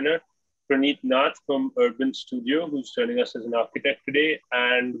lighting designer, PRONIT NATH from Urban Studio, who's joining us as an architect today,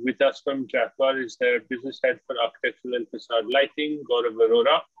 and with us from JAQUAR is their business head for architectural and facade lighting, GAURAV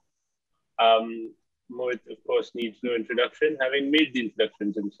ARORA. Mohit, of course, needs no introduction, having made the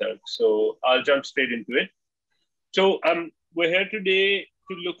introductions himself. So I'll jump straight into it. So we're here today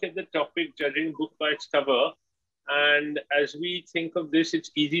to look at the topic, judging book by its cover. And as we think of this, it's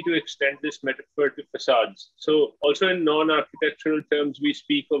easy to extend this metaphor to facades. So also in non-architectural terms, we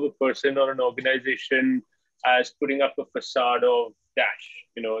speak of a person or an organization as putting up a facade of dash.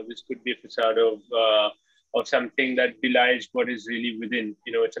 You know, this could be a facade of something that belies what is really within.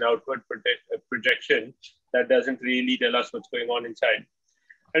 You know, it's an outward projection that doesn't really tell us what's going on inside.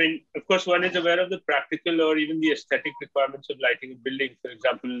 I mean, of course, one is aware of the practical or even the aesthetic requirements of lighting a building. For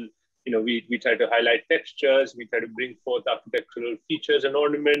example, you know, we try to highlight textures, we try to bring forth architectural features and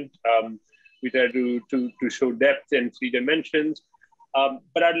ornament, we try to show depth and 3 dimensions.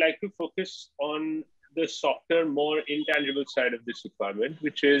 But I'd like to focus on the softer, more intangible side of this requirement,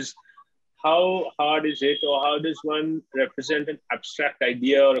 which is how hard is it, or how does one represent an abstract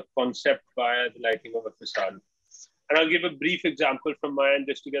idea or a concept via the lighting of a facade? And I'll give a brief example from my end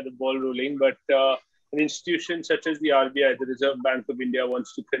just to get the ball rolling, but an institution such as the RBI, the Reserve Bank of India,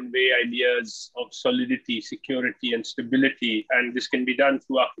 wants to convey ideas of solidity, security, and stability. And this can be done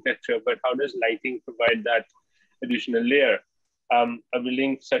through architecture, but how does lighting provide that additional layer? A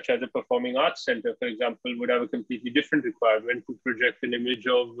building such as a performing arts center, for example, would have a completely different requirement to project an image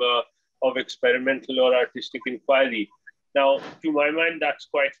of experimental or artistic inquiry. Now, to my mind, that's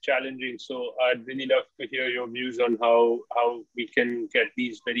quite challenging. So I'd really love to hear your views on how we can get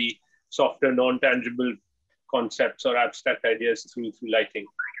these very softer, non-tangible concepts or abstract ideas through lighting.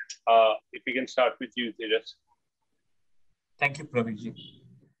 If we can start with you, Tejas. Thank you, Pravirji.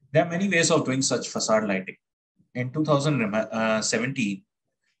 There are many ways of doing such facade lighting. In 2017,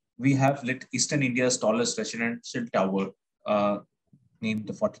 we have lit Eastern India's tallest residential tower, named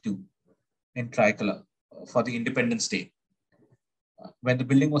the 42, in tricolor for the Independence Day, when the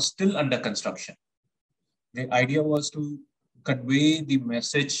building was still under construction. The idea was to convey the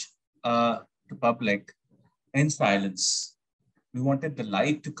message to public in silence. We wanted the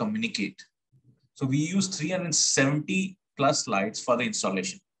light to communicate. So we used 370 plus lights for the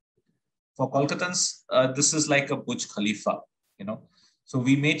installation. For Kolkatans, this is like a Burj Khalifa, you know. So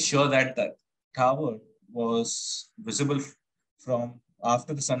we made sure that the tower was visible from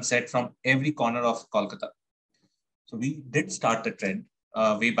after the sunset from every corner of Kolkata. So we did start the trend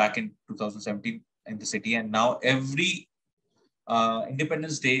way back in 2017 in the city, and now every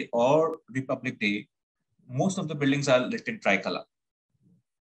Independence Day or Republic Day, most of the buildings are lit in tricolor.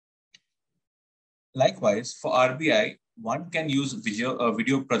 Likewise, for RBI, one can use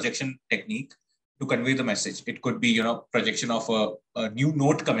video projection technique to convey the message. It could be, you know, projection of a new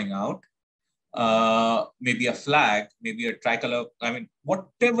note coming out, maybe a flag, maybe a tricolor. I mean,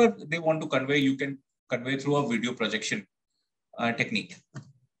 whatever they want to convey, you can convey through a video projection technique,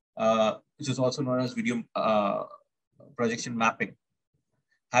 which is also known as video projection mapping.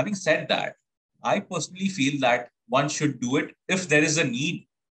 Having said that, I personally feel that one should do it if there is a need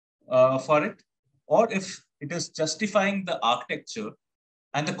for it, or if it is justifying the architecture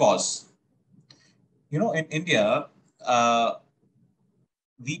and the cause. You know, in India,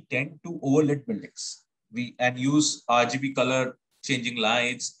 we tend to overlit buildings and use RGB color changing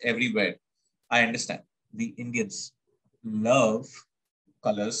lights everywhere. I understand the Indians love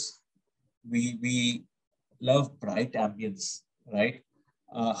colors. We love bright ambience, right?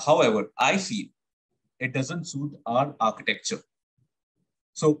 However, I feel it doesn't suit our architecture.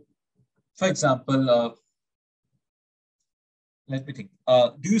 So, for example, let me think.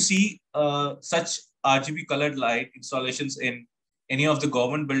 Do you see such RGB colored light installations in any of the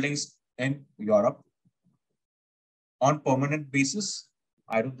government buildings in Europe on permanent basis?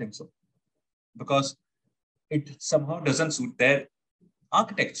 I don't think so. Because it somehow doesn't suit their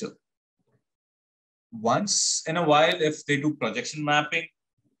architecture. Once in a while, if they do projection mapping,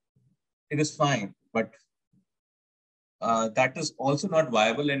 it is fine, but that is also not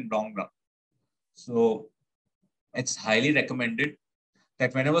viable in long run. So it's highly recommended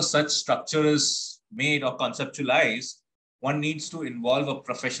that whenever such structure is made or conceptualized, one needs to involve a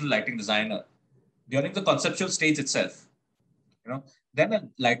professional lighting designer during the conceptual stage itself. Then a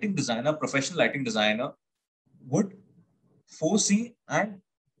lighting designer, professional lighting designer, would foresee and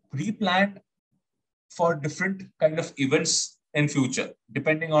pre-plan for different kind of events in future,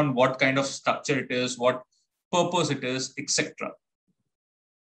 depending on what kind of structure it is, what purpose it is, etc.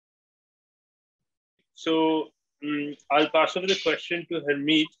 So I'll pass over the question to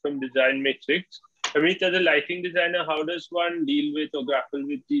Harmeet from Design Matrix. Harmeet, as a lighting designer, how does one deal with or grapple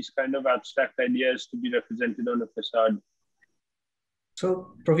with these kind of abstract ideas to be represented on a facade?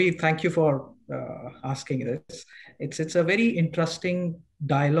 So, Pravi, thank you for asking this. It's a very interesting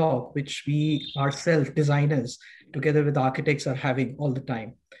dialogue which we ourselves, designers, together with architects, are having all the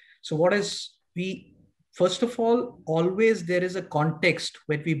time. So first of all, always there is a context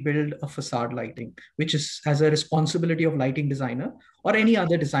when we build a facade lighting, which is as a responsibility of lighting designer or any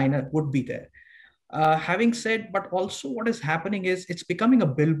other designer would be there. Having said, but also what is happening is it's becoming a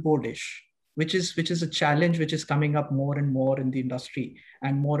billboardish, which is a challenge which is coming up more and more in the industry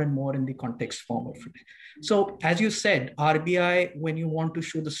and more in the context form of it. So as you said, RBI, when you want to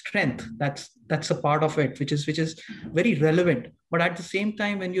show the strength, that's a part of it, which is very relevant. But at the same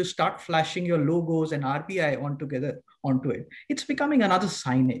time, when you start flashing your logos and RBI onto it, it's becoming another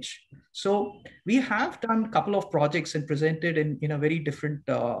signage. So we have done a couple of projects and presented in a very different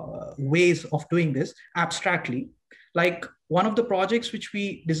ways of doing this abstractly. Like one of the projects which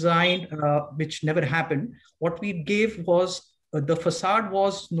we designed, which never happened, what we gave was the facade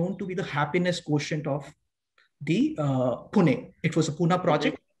was known to be the happiness quotient of the Pune. It was a Pune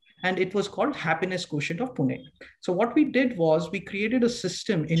project and it was called Happiness Quotient of Pune. So what we did was we created a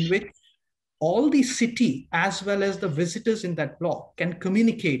system in which all the city as well as the visitors in that block can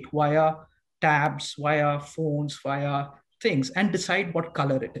communicate via tabs, via phones, via things and decide what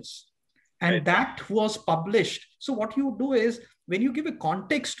color it is. And that was published. So what you do is when you give a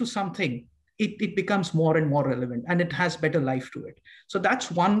context to something, it becomes more and more relevant and it has better life to it. So that's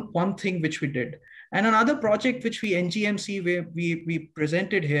one thing which we did. And another project which we NGMC, where we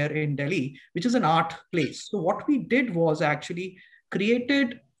presented here in Delhi, which is an art place. So what we did was actually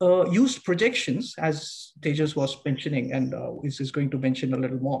created, used projections, as Tejas was mentioning, and is going to mention a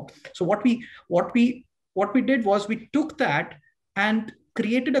little more. So what we did was we took that and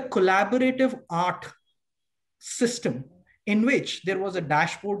created a collaborative art system in which there was a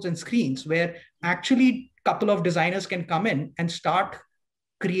dashboards and screens where actually a couple of designers can come in and start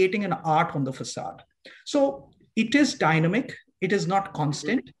creating an art on the facade. So it is dynamic, it is not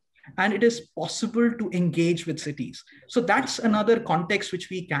constant, and it is possible to engage with cities. So that's another context which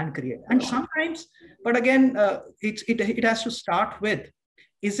we can create. And sometimes, but again, it has to start with,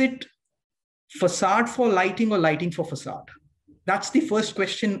 is it facade for lighting or lighting for facade? That's the first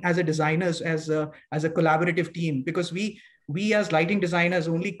question as a designers, as a collaborative team, because we as lighting designers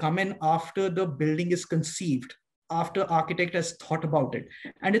only come in after the building is conceived, after architect has thought about it.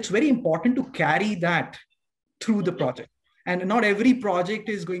 And it's very important to carry that through the project. And not every project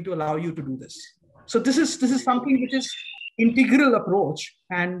is going to allow you to do this. So this is something which is integral approach,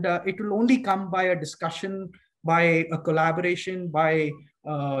 and it will only come by a discussion, by a collaboration, by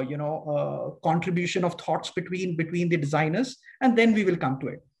contribution of thoughts between the designers, and then we will come to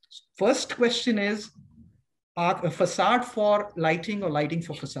it. First question is, a facade for lighting or lighting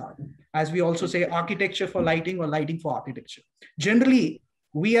for facade? As we also say, architecture for lighting or lighting for architecture. Generally,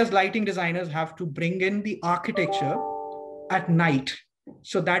 we as lighting designers have to bring in the architecture at night.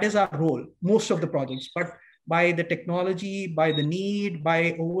 So that is our role, most of the projects. But by the technology, by the need,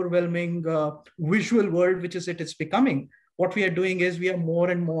 by overwhelming visual world, which is it's becoming, what we are doing is we are more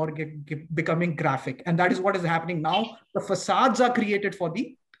and more becoming graphic. And that is what is happening now. The facades are created for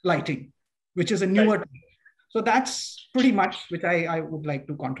the lighting, which is a newer. Right. So that's pretty much which I would like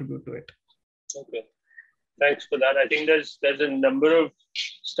to contribute to it. Okay, thanks for that. I think there's a number of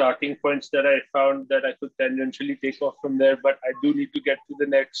starting points that I found that I could tangentially take off from there, but I do need to get to the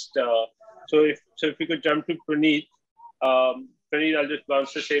next. So if we could jump to Pranit. Pranit, I'll just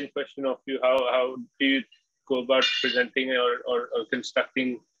bounce the same question off you. How do you go about presenting or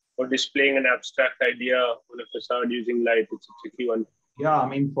constructing or displaying an abstract idea on a facade using light? It's a tricky one. Yeah, I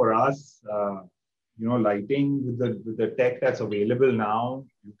mean, for us, lighting with the tech that's available now,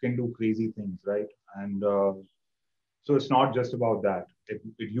 you can do crazy things, right? And so it's not just about that. It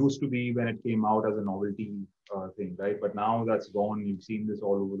used to be, when it came out as a novelty thing, right? But now that's gone. You've seen this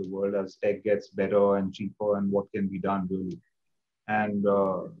all over the world as tech gets better and cheaper and what can be done really. And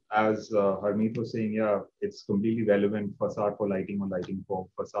as Harmeet was saying, yeah, it's completely relevant, facade for lighting or lighting for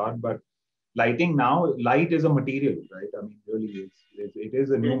facade. But lighting now, light is a material, right? I mean, really, it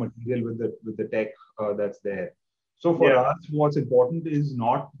is a new material with the tech that's there. So for us, what's important is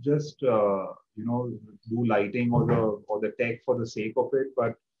not just do lighting or the tech for the sake of it,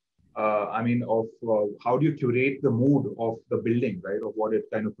 but I mean, how do you curate the mood of the building, right? Of what it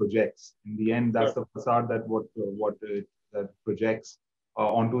kind of projects. In the end, that's the facade that that projects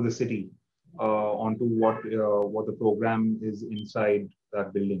onto the city, onto what the program is inside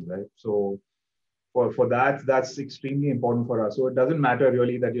that building, right? So for that, that's extremely important for us. So it doesn't matter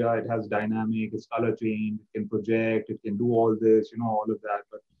really that it has dynamic, it's color change, it can project, it can do all this, all of that.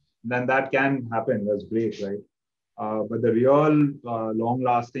 But then that can happen. That's great, right? But the real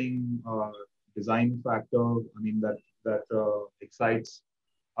long-lasting design factor, I mean, that excites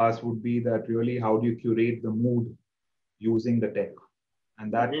us would be that really how do you curate the mood using the tech,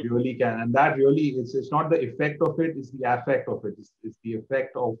 and that really can, and that really it's not the effect of it, it's the affect of it. It's the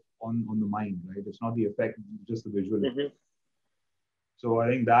effect on the mind, right? It's not the effect, just the visual. So I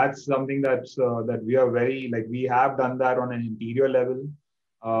think that's something that's that we are very, like, we have done that on an interior level.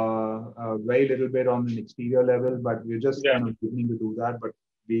 Very little bit on an exterior level, but we're just kind of beginning to do that. But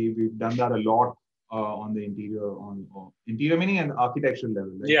we've done that a lot on the interior, on interior meaning an architectural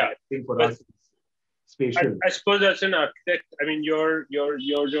level. Right? Yeah, I think for us, it's spatial. I suppose as an architect, I mean, your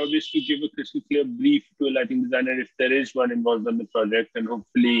job is to give a crystal clear brief to a lighting designer if there is one involved on the project, and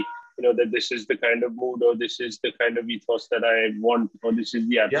hopefully, that this is the kind of mood, or this is the kind of ethos that I want, or this is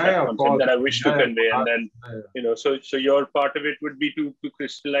the abstract concept that I wish to convey. And then, so your part of it would be to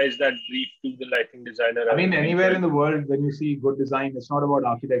crystallize that brief to the lighting designer. I mean, anywhere in the world, when you see good design, it's not about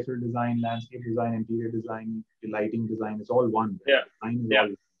architectural design, landscape design, interior design, lighting design. It's all one. Right? Design is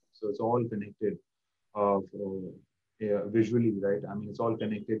all, so it's all connected visually, right? I mean, it's all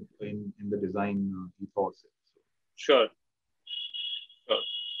connected in the design ethos. Sure.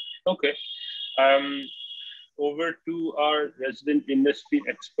 Okay. Over to our resident industry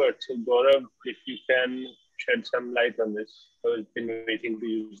expert. So Gaurav, if you can shed some light on this. I've been waiting to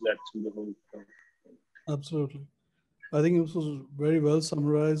use that through the whole time. Absolutely. I think it was very well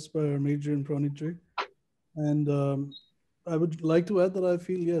summarized by Harmeet and PRONIT. And I would like to add that I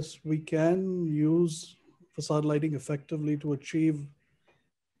feel, yes, we can use facade lighting effectively to achieve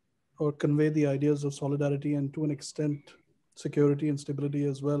or convey the ideas of solidarity and to an extent security and stability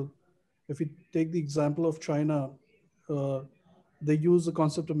as well. If you take the example of China, they use the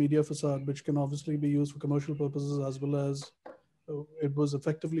concept of media facade, which can obviously be used for commercial purposes as well as it was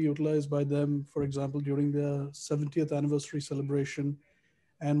effectively utilized by them, for example, during their 70th anniversary celebration,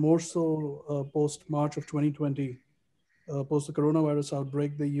 and more so post-March of 2020, post the coronavirus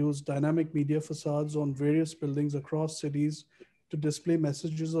outbreak. They used dynamic media facades on various buildings across cities to display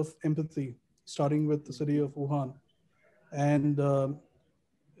messages of empathy, starting with the city of Wuhan. And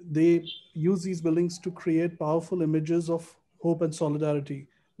they use these buildings to create powerful images of hope and solidarity.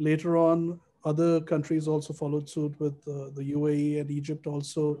 Later on, other countries also followed suit with the UAE and Egypt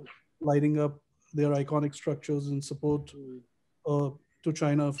also lighting up their iconic structures in support to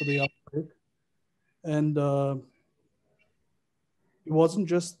China for the outbreak. And it wasn't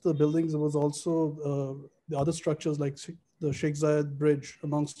just the buildings, it was also the other structures like the Sheikh Zayed Bridge,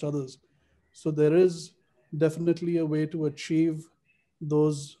 amongst others. So there is definitely a way to achieve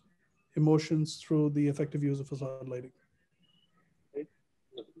those emotions through the effective use of facade lighting.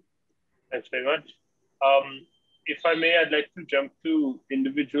 Thanks very much. If I may, I'd like to jump to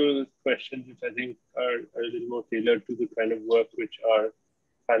individual questions, which I think are a little more tailored to the kind of work which our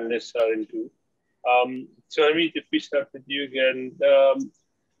panelists are into. So Harmeet, if we start with you again,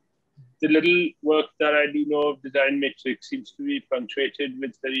 the little work that I do know of Design Matrix seems to be punctuated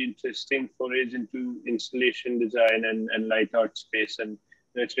with very interesting forays into installation design and light art space. And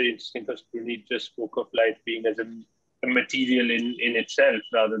it's very interesting because PRONIT just spoke of light being as a material in itself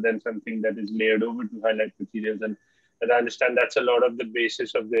rather than something that is layered over to highlight materials. And as I understand, that's a lot of the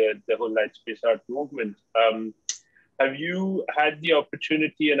basis of the whole light space art movement. Have you had the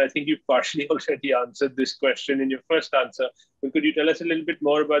opportunity, and I think you've partially already answered this question in your first answer, but could you tell us a little bit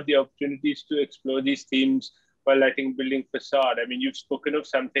more about the opportunities to explore these themes while lighting building facade? I mean, you've spoken of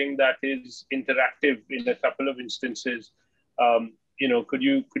something that is interactive in a couple of instances. Could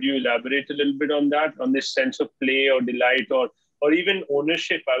you elaborate a little bit on that, on this sense of play or delight or even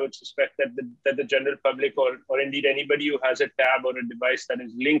ownership? I would suspect that the general public or indeed anybody who has a tab or a device that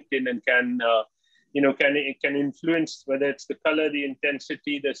is linked in and can influence whether it's the color, the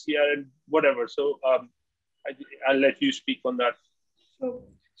intensity, the CR, whatever. So I'll let you speak on that.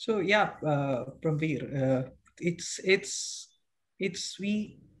 So yeah, Pravir,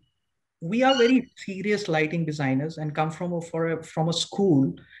 we are very serious lighting designers and come from a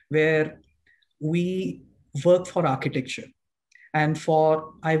school where we work for architecture. And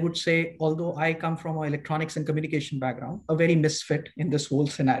I would say, although I come from an electronics and communication background, a very misfit in this whole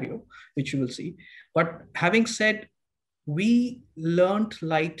scenario, which you will see. But having said, we learned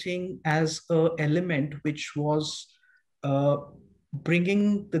lighting as an element which was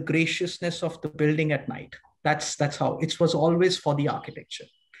bringing the graciousness of the building at night. That's how it was always for the architecture.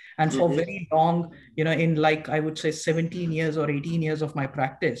 And for very long, in like, I would say 17 years or 18 years of my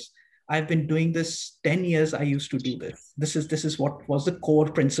practice, I've been doing this 10 years. I used to do this. This is what was the core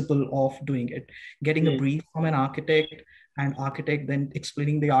principle of doing it. Getting a brief from an architect, and architect then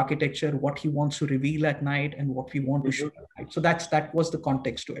explaining the architecture, what he wants to reveal at night and what we want to show at night. So that was the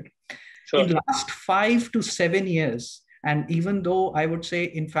context to it. Sure. In the last 5 to 7 years, and even though I would say,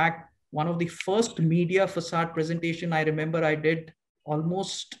 in fact, one of the first media facade presentation I remember I did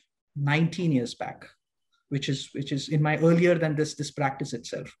almost 19 years back, which is in my earlier than this practice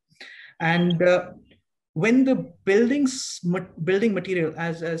itself. And when the building material,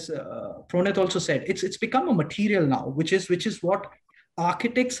 as Pronit also said, it's become a material now, which is what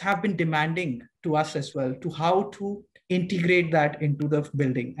architects have been demanding to us as well, to how to integrate that into the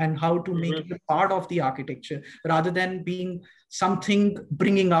building and how to make it a part of the architecture rather than being something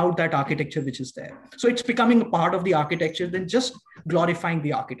bringing out that architecture which is there. So it's becoming a part of the architecture than just glorifying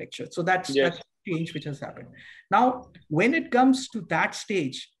the architecture. So that's change which has happened. Now, when it comes to that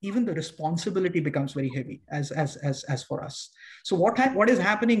stage, even the responsibility becomes very heavy as for us. So what is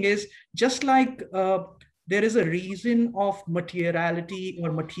happening is, just like there is a reason of materiality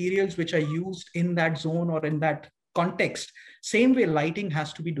or materials which are used in that zone or in that context, same way lighting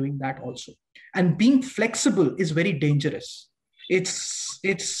has to be doing that also. And being flexible is very dangerous. It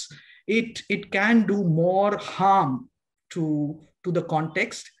can do more harm to the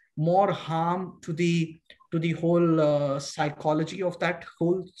context, more harm to the whole psychology of that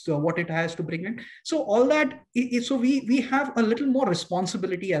whole, so what it has to bring in. So all that, so we have a little more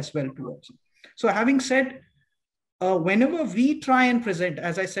responsibility as well towards it. So having said, whenever we try and present,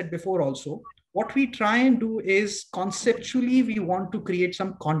 as I said before also, what we try and do is conceptually, we want to create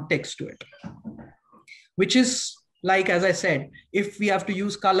some context to it, which is like, as I said, if we have to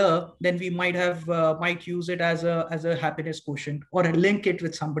use color, then we might use it as a happiness quotient or link it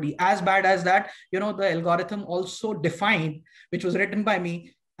with somebody. As bad as that, the algorithm also defined, which was written by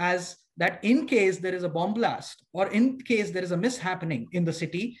me, as that in case there is a bomb blast or in case there is a mishappening in the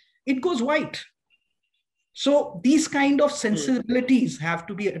city, it goes white. So these kind of sensibilities have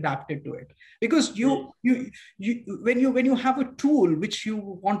to be adapted to it, because when you have a tool which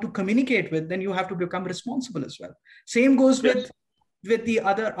you want to communicate with, then you have to become responsible as well. Same goes with the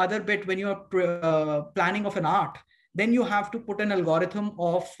other bit. When you are planning of an art, then you have to put an algorithm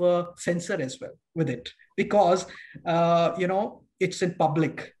of censor as well with it, because it's in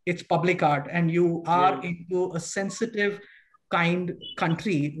public, it's public art, and you are into a sensitive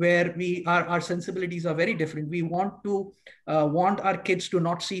country where our sensibilities are very different. We want our kids to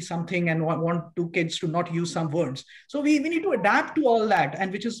not see something and want kids to not use some words. So we need to adapt to all that,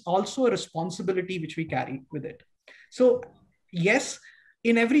 and which is also a responsibility which we carry with it. So yes,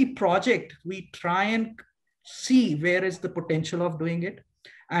 in every project, we try and see where is the potential of doing it.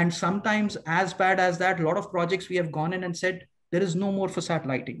 And sometimes, as bad as that, a lot of projects we have gone in and said, there is no more facade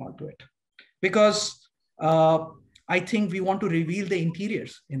lighting onto it, because I think we want to reveal the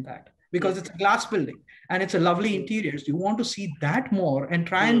interiors in that, because it's a glass building and it's a lovely interiors. You want to see that more and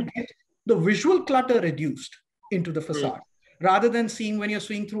try and get the visual clutter reduced into the facade, rather than seeing when you're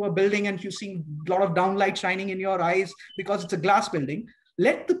swinging through a building and you see a lot of downlight shining in your eyes because it's a glass building.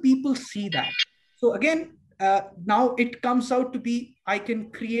 Let the people see that. So again, now it comes out to be, I can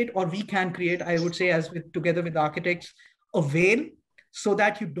create, or we can create, I would say, together with architects, a veil so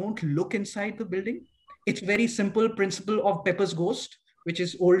that you don't look inside the building. It's very simple principle of Pepper's Ghost, which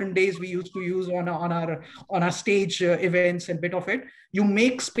is olden days we used to use on our stage events and bit of it. You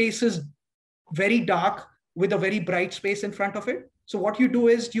make spaces very dark with a very bright space in front of it. So what you do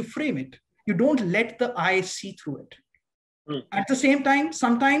is you frame it. You don't let the eye see through it. At the same time,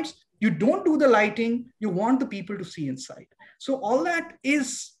 sometimes you don't do the lighting, you want the people to see inside. So all that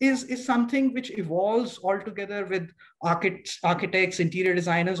is something which evolves altogether with architects, interior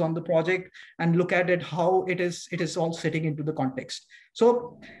designers on the project, and look at it how it is all sitting into the context.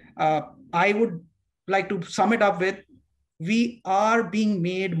 So I would like to sum it up with, we are being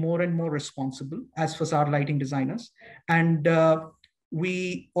made more and more responsible as facade lighting designers, and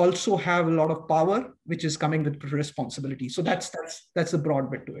we also have a lot of power, which is coming with responsibility. So that's a broad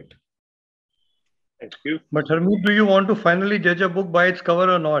bit to it. Thank you. But Harmeet, do you want to finally judge a book by its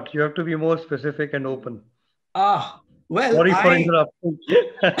cover or not? You have to be more specific and open. Well, sorry for interrupting.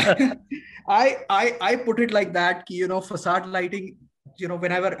 I put it like that, you know, facade lighting, you know,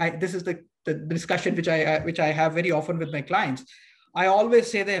 whenever this is the discussion which I have very often with my clients, I always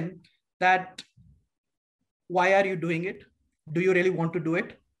say them that, why are you doing it? Do you really want to do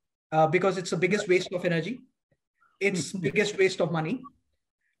it? Because it's the biggest waste of energy. It's biggest waste of money.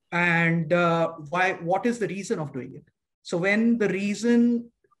 And what is the reason of doing it? So when the reason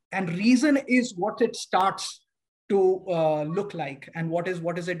is what it starts to look like, and what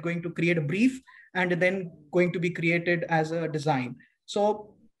is it going to create a brief and then going to be created as a design.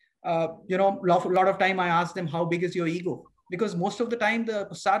 So, you know, a lot of time I ask them, how big is your ego? Because most of the time the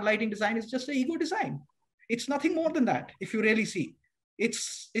facade lighting design is just an ego design. It's nothing more than that. If you really see,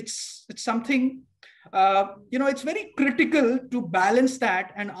 it's something, you know, it's very critical to balance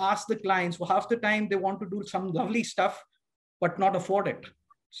that and ask the clients. Well, half the time they want to do some lovely stuff, but not afford it.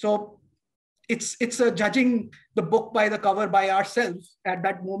 So it's judging the book by the cover by ourselves at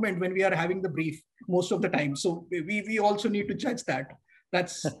that moment when we are having the brief most of the time. So we also need to judge that.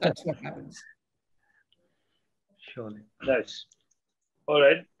 That's what happens. Surely. Nice. All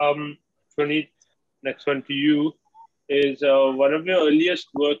right. Pranit, next one to you is one of your earliest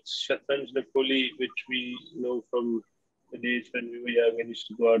works, Shatranj Napoli, which we know from the days when we were young and used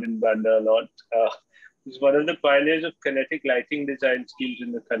to go out in Banda a lot. Is one of the pioneers of kinetic lighting design schemes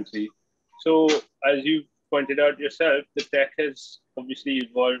in the country. So, as you pointed out yourself, the tech has obviously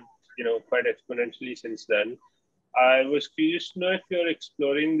evolved, you know, quite exponentially since then. I was curious to know if you're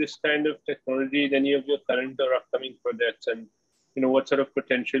exploring this kind of technology in any of your current or upcoming projects, and you know, what sort of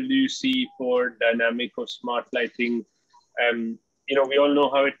potential do you see for dynamic or smart lighting? You know, we all know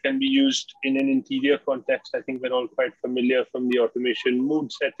how it can be used in an interior context. I think we're all quite familiar from the automation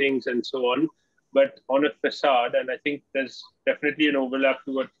mood settings and so on. But on a facade, and I think there's definitely an overlap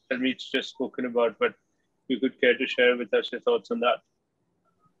to what Harmeet's just spoken about, but you could care to share with us your thoughts on that.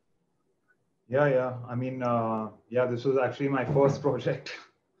 Yeah. I mean, yeah, this was actually my first project.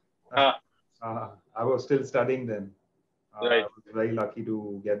 I was still studying then. Right. I was very lucky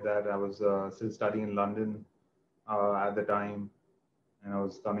to get that. I was still studying in London at the time, and I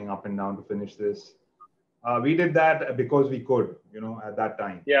was coming up and down to finish this. We did that because we could, you know, at that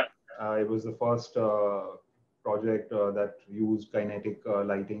time. Yeah. It was the first project that used kinetic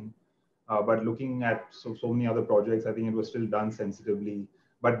lighting. But looking at so many other projects, I think it was still done sensitively,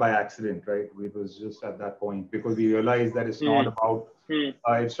 but by accident, right? It was just at that point because we realized that it's not about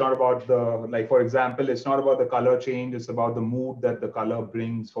it's not about the, like, for example, it's not about the color change. It's about the mood that the color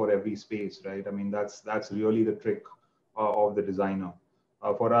brings for every space, right? I mean, that's really the trick of the designer.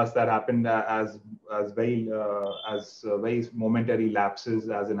 For us, that happened as very momentary lapses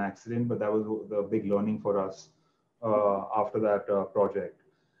as an accident, but that was the big learning for us after that project.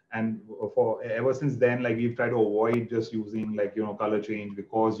 And for ever since then, like, we've tried to avoid just using, like, you know, color change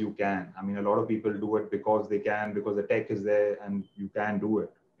because you can. I mean, a lot of people do it because they can, because the tech is there and you can do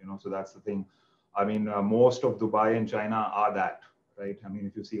it, you know. So that's the thing. I mean, most of Dubai and China are that, right? I mean,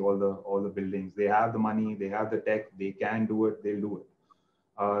 if you see all the buildings, they have the money, they have the tech, they can do it, they'll do it.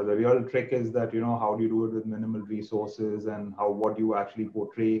 The real trick is that, you know, how do you do it with minimal resources, and what you actually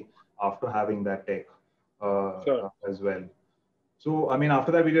portray after having that tech as well. So, I mean,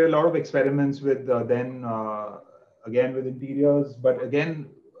 after that, we did a lot of experiments with again with interiors, but again,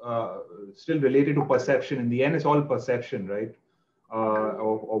 still related to perception. In the end, it's all perception, right?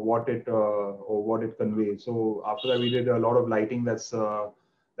 Of what it conveys. So after that, we did a lot of lighting that's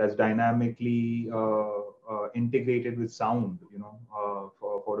dynamically integrated with sound, you know,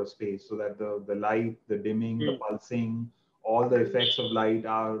 for a space, so that the light, the dimming, the pulsing, all the effects of light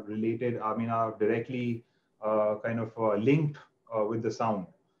are related. I mean, are directly kind of linked with the sound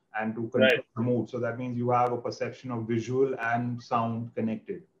and to control the mood. So that means you have a perception of visual and sound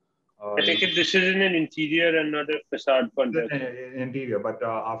connected. I think this is in an interior and not a facade context. Interior, but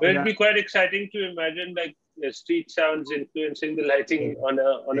after it'd be quite exciting to imagine, like, street sounds influencing the lighting on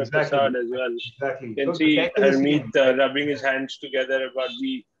a facade as well. Exactly. You can see Harmeet rubbing his hands together about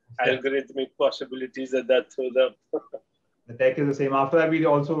the algorithmic possibilities that throws up. The tech is the same. After that, we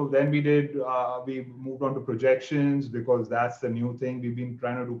moved on to projections, because that's the new thing. We've been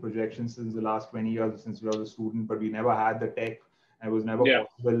trying to do projections since the last 20 years, since we were a student, but we never had the tech, and it was never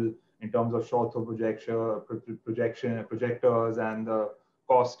possible in terms of short throw projectors and the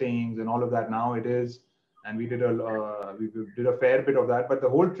costings and all of that. Now it is, and we did a fair bit of that. But the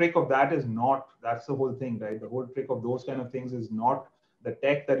whole trick of that is not, that's the whole thing, right? The whole trick of those kind of things is not the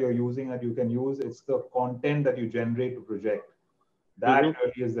tech that you're using that you can use. It's the content that you generate to project. That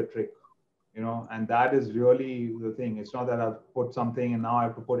really is the trick, you know, and that is really the thing. It's not that I've put something and now I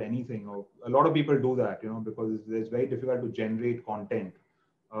have to put anything. Or a lot of people do that, you know, because it's very difficult to generate content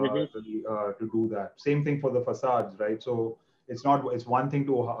to do that. Same thing for the facades, right? So it's one thing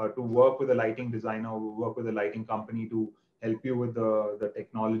to work with a lighting designer, or work with a lighting company to help you with the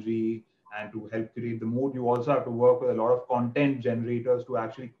technology and to help create the mood. You also have to work with a lot of content generators to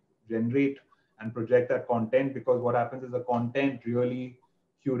actually generate and project that content, because what happens is the content really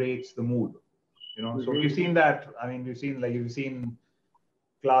curates the mood, you know. So we've seen that. I mean, you've seen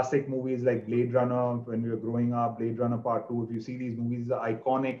classic movies like Blade Runner when we were growing up, Blade Runner Part 2. If you see these movies, the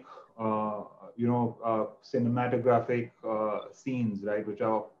iconic, cinematographic scenes, right, which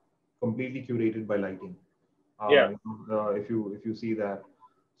are completely curated by lighting. If you see that.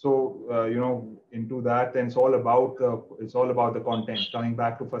 So, into that, then it's all about the content. Coming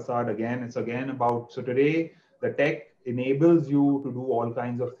back to facade again, it's again about, so today the tech enables you to do all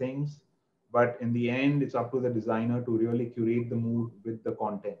kinds of things, but in the end, it's up to the designer to really curate the mood with the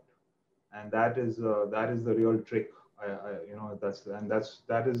content. And that is the real trick.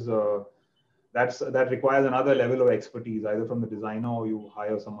 That requires another level of expertise, either from the designer, or you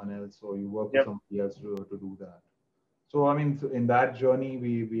hire someone else, or you work with somebody else to do that. So, I mean, in that journey,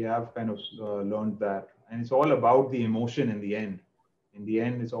 we have kind of learned that. And it's all about the emotion in the end. In the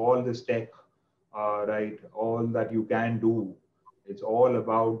end, it's all this tech, right? All that you can do. It's all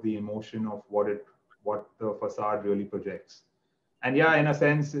about the emotion of what the facade really projects. And yeah, in a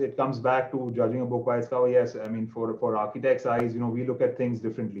sense, it comes back to judging a book by its cover. Yes, I mean, for architects' eyes, you know, we look at things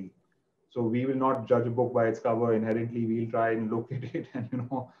differently. So we will not judge a book by its cover. Inherently, we'll try and look at it and, you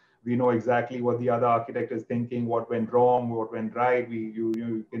know, we know exactly what the other architect is thinking, what went wrong, what went right.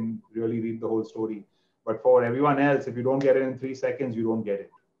 You can really read the whole story. But for everyone else, if you don't get it in 3 seconds, you don't get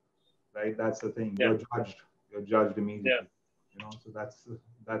it, right? That's the thing. You're judged immediately. You know, so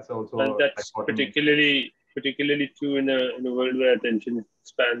that's also. And that's particularly true in a world where attention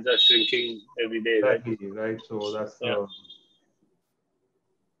spans are shrinking every day, exactly, right? So that's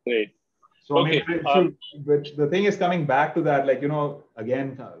great. So okay. I mean, but the thing is, coming back to that, like, you know,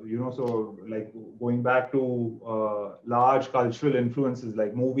 again, you know, so like going back to large cultural influences,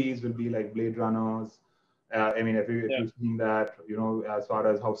 like movies will be like Blade Runners. I mean, if you've seen that, you know, as far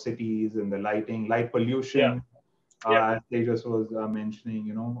as how cities and the lighting, light pollution, as Tejas was mentioning,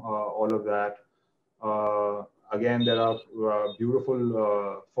 you know, all of that. Again, there are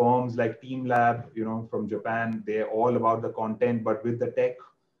beautiful firms like Team Lab, you know, from Japan. They're all about the content, but with the tech.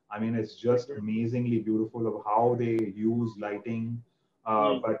 I mean, it's just amazingly beautiful of how they use lighting,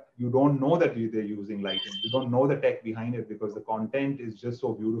 but you don't know that they're using lighting. You don't know the tech behind it because the content is just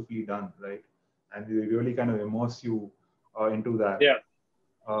so beautifully done, right? And they really kind of immerse you into that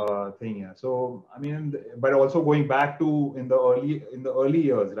thing. Yeah. So I mean, but also going back to in the early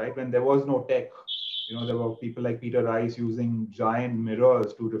years, right, when there was no tech, you know, there were people like Peter Rice using giant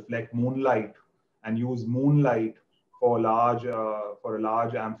mirrors to reflect moonlight and use moonlight for a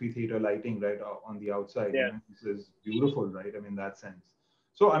large amphitheater lighting, right, on the outside. Yeah. You know, this is beautiful, right? I mean, that sense.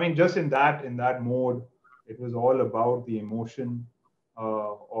 So I mean, just in that mode, it was all about the emotion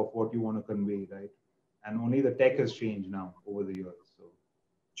of what you want to convey, right? And only the tech has changed now over the years. So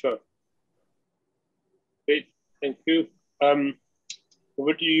sure. Great, thank you.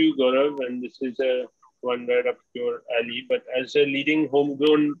 Over to you, Gaurav, and this is one right up your alley. But as a leading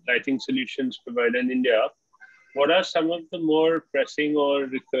homegrown lighting solutions provider in India, what are some of the more pressing or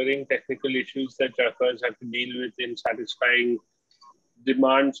recurring technical issues that JAQUARs have to deal with in satisfying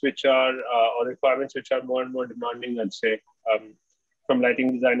demands which are, or requirements which are more and more demanding, I'd say, from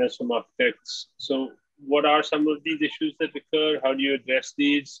lighting designers, from architects? So what are some of these issues that recur? How do you address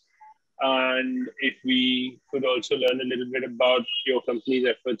these? And if we could also learn a little bit about your company's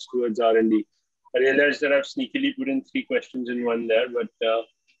efforts towards R&D. I realize that I've sneakily put in 3 questions in one there, but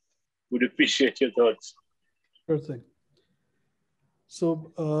would appreciate your thoughts. Sure thing.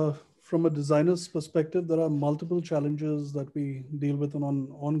 So from a designer's perspective, there are multiple challenges that we deal with on an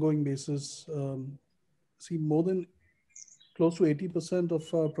ongoing basis. See, more than close to 80%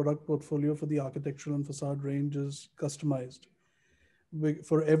 of our product portfolio for the architectural and facade range is customized.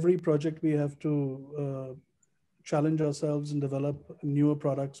 For every project, we have to challenge ourselves and develop newer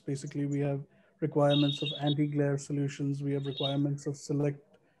products. Basically, we have requirements of anti-glare solutions. We have requirements of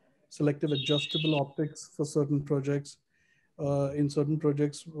selective adjustable optics for certain projects. In certain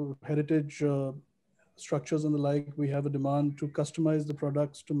projects, heritage structures and the like, we have a demand to customize the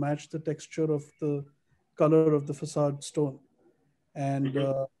products to match the texture of the color of the facade stone. And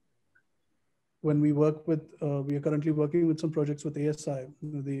when we work with, we are currently working with some projects with ASI,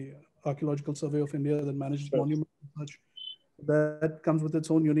 the Archaeological Survey of India that manages monuments and such. That comes with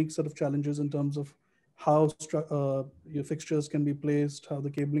its own unique set of challenges in terms of how your fixtures can be placed, how the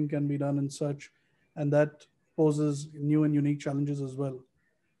cabling can be done and such. And that poses new and unique challenges as well.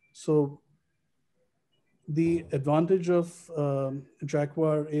 So the advantage of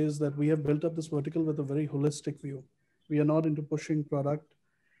JAQUAR is that we have built up this vertical with a very holistic view. We are not into pushing product.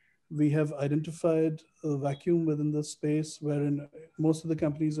 We have identified a vacuum within the space wherein most of the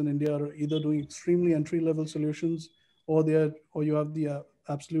companies in India are either doing extremely entry-level solutions, or you have the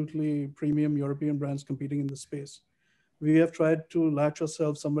absolutely premium European brands competing in the space. We have tried to latch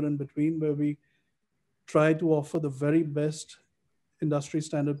ourselves somewhere in between, where we try to offer the very best industry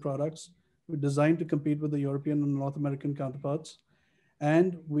standard products. We're designed to compete with the European and North American counterparts.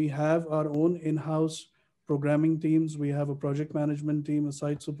 And we have our own in-house programming teams. We have a project management team, a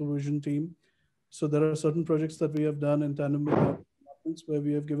site supervision team. So there are certain projects that we have done in tandem with our departments where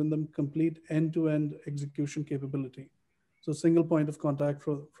we have given them complete end-to-end execution capability. So single point of contact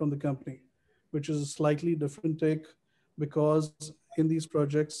from the company, which is a slightly different take, because in these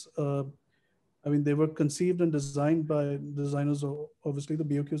projects, I mean, they were conceived and designed by designers. Obviously, the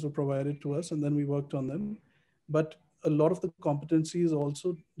BOQs were provided to us, and then we worked on them. But a lot of the competencies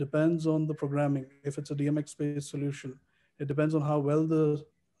also depends on the programming. If it's a DMX-based solution, it depends on how well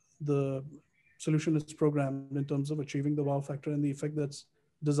the solution is programmed in terms of achieving the wow factor and the effect that's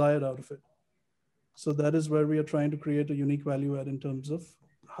desired out of it. So that is where we are trying to create a unique value add in terms of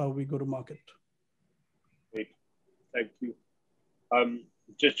how we go to market. Great, thank you.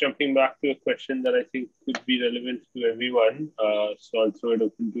 Just jumping back to a question that I think could be relevant to everyone. So I'll throw it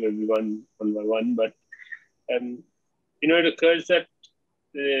open to everyone one by one. But, you know, it occurs that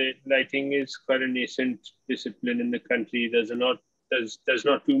lighting is quite a nascent discipline in the country. There's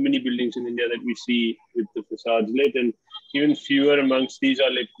not too many buildings in India that we see with the facades lit, and even fewer amongst these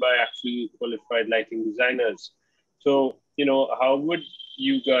are lit by actually qualified lighting designers. So, you know, how would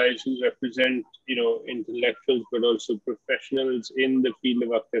you guys who represent, you know, intellectuals, but also professionals in the field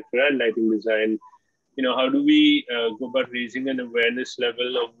of architecture and lighting design, you know, how do we go about raising an awareness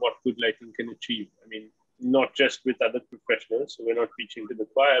level of what good lighting can achieve? I mean, not just with other professionals, so we're not preaching to the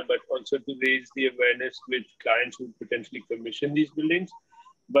choir, but also to raise the awareness with clients who potentially commission these buildings,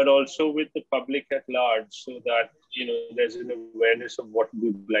 but also with the public at large, so that, you know, there's an awareness of what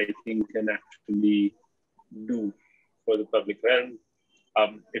good lighting can actually do for the public realm.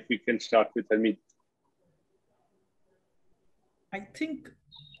 If we can start with Harmeet. I think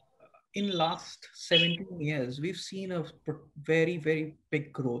in last 17 years, we've seen a very, very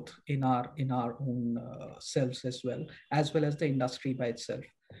big growth in our own selves as well as the industry by itself.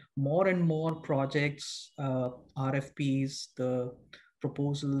 More and more projects, RFPs, the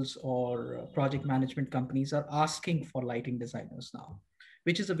proposals or project management companies are asking for lighting designers now,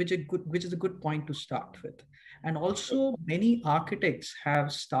 which is a good point to start with. And also many architects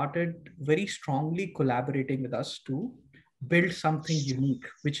have started very strongly collaborating with us to build something unique,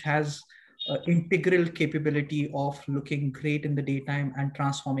 which has integral capability of looking great in the daytime and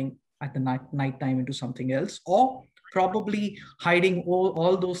transforming at the nighttime into something else, or probably hiding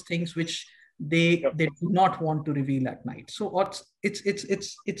all those things which they do not want to reveal at night. So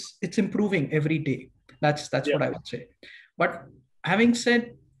it's improving every day. That's what I would say. But having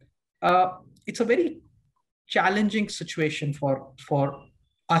said, it's a very challenging situation for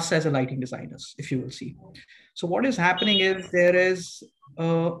us as a lighting designers, if you will see. So what is happening is there is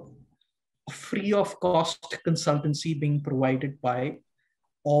a free of cost consultancy being provided by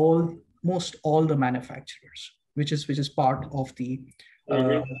almost all the manufacturers, which is part of the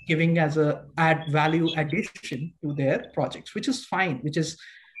giving as a value addition to their projects, which is fine, which has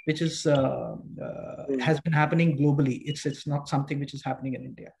been happening globally. It's not something which is happening in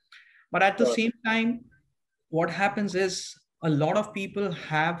India. But at the same time, what happens is a lot of people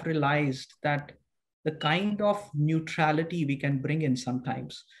have realized that the kind of neutrality we can bring in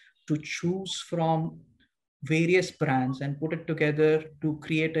sometimes to choose from various brands and put it together to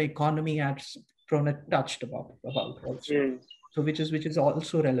create an economy, as PRONIT touched about also. So which is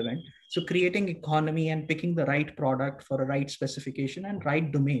also relevant. So creating economy and picking the right product for a right specification and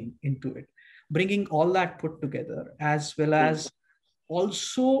right domain into it, bringing all that put together, as well as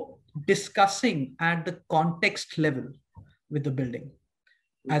also discussing at the context level with the building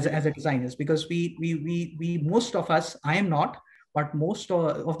as a designers, because we most of us, I am not, but most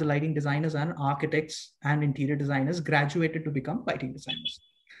of the lighting designers and architects and interior designers graduated to become lighting designers.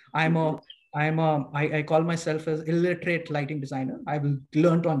 I'm a I call myself as illiterate lighting designer. I will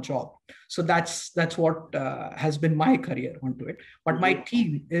learn on job. So that's what has been my career onto it. But my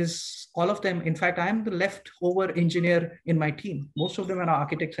team is all of them. In fact, I'm the leftover engineer in my team. Most of them are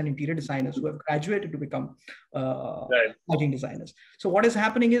architects and interior designers who have graduated to become lighting designers. So what is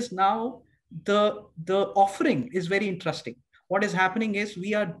happening is now the offering is very interesting. What is happening is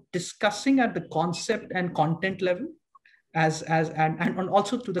we are discussing at the concept and content level, and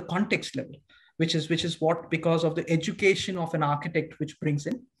also to the context level, which is what, because of the education of an architect, which brings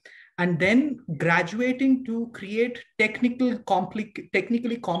in, and then graduating to create technically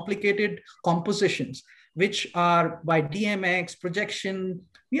complicated compositions, which are by DMX, projection.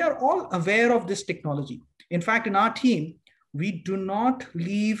 We are all aware of this technology. In fact, in our team, we do not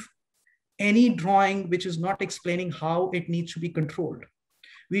leave any drawing which is not explaining how it needs to be controlled.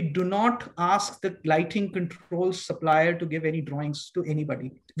 We do not ask the lighting control supplier to give any drawings to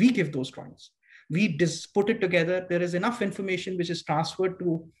anybody. We give those drawings. We just put it together. There is enough information which is transferred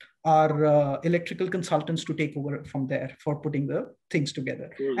to our electrical consultants to take over from there for putting the things together.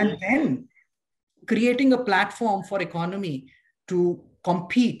 And then creating a platform for economy to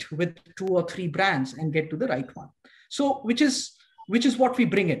compete with 2 or 3 brands and get to the right one. So which is what we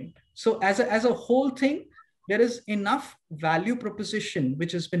bring in. So as a whole thing, there is enough value proposition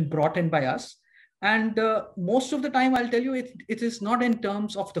which has been brought in by us. And most of the time, I'll tell you, it is not in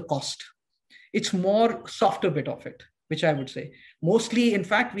terms of the cost. It's more softer bit of it, which I would say. Mostly, in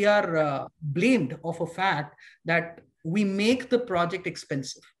fact, we are blamed of a fact that we make the project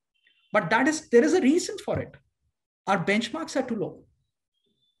expensive. But there is a reason for it. Our benchmarks are too low.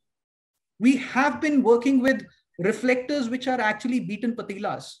 We have been working with reflectors which are actually beaten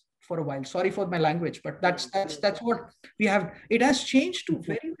patilas for a while. Sorry for my language, but that's what we have. It has changed to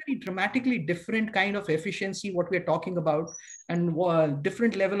very, very dramatically different kind of efficiency, what we're talking about, and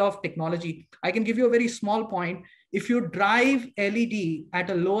different level of technology. I can give you a very small point. If you drive LED at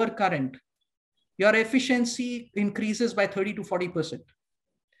a lower current, your efficiency increases by 30 to 40%.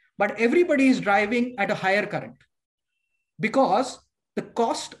 But everybody is driving at a higher current because the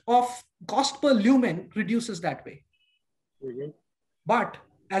cost per lumen reduces that way. But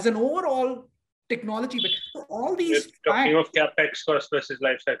as an overall technology, but all these talking of capex cost versus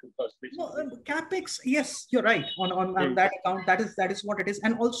life cycle cost. No, capex, yes, you're right on that account. That is what it is,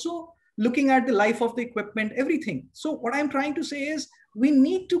 and also looking at the life of the equipment, everything. So what I'm trying to say is we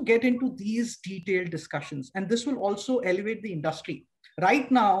need to get into these detailed discussions, and this will also elevate the industry. Right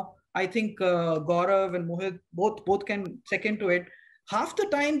now, I think Gaurav and Mohit both can second to it. Half the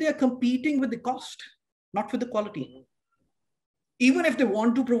time they are competing with the cost, not with the quality. Even if they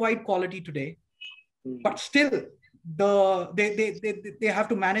want to provide quality today, but still they have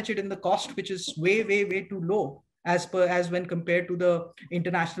to manage it in the cost, which is way too low as when compared to the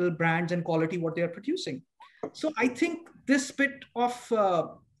international brands and quality what they are producing. So I think this bit of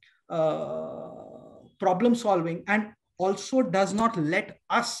problem solving and also does not let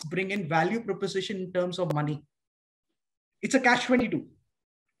us bring in value proposition in terms of money. It's a catch-22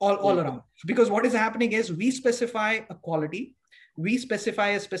 all around, because what is happening is we specify a quality, we specify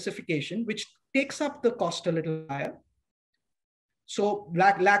a specification, which takes up the cost a little higher. So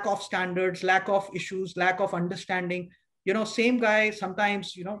lack of standards, lack of issues, lack of understanding, same guy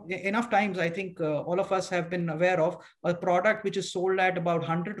sometimes, enough times, I think all of us have been aware of a product which is sold at about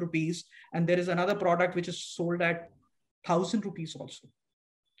 100 rupees. And there is another product which is sold at 1,000 rupees also.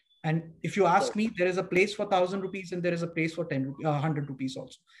 And if you ask me, there is a place for 1,000 rupees and there is a place for 100 rupees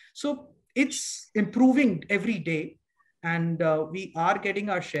also. So it's improving every day. And we are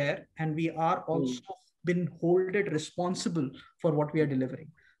getting our share, and we are also been holded responsible for what we are delivering.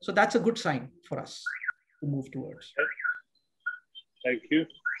 So that's a good sign for us to move towards. Thank you.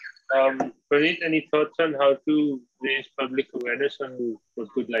 PRONIT, any thoughts on how to raise public awareness on what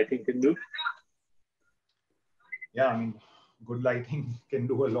good lighting can do? Yeah, I mean, good lighting can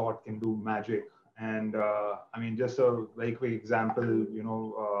do a lot, can do magic. And I mean, just a very quick example,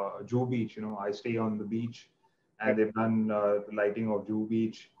 Juhu Beach, I stay on the beach. And they've done the lighting of Juhu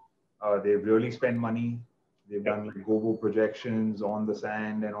Beach. They've really spent money. They've done like gobo projections on the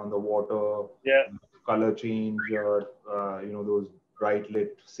sand and on the water. Yeah. Color change, those bright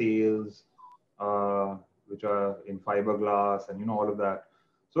lit sails, which are in fiberglass, and all of that.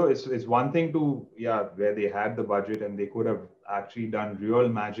 So it's one thing to where they had the budget and they could have actually done real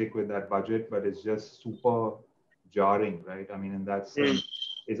magic with that budget, but it's just super jarring, right? I mean, in that sense,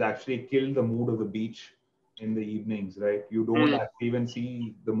 it's actually killed the mood of the beach in the evenings, right? You don't actually even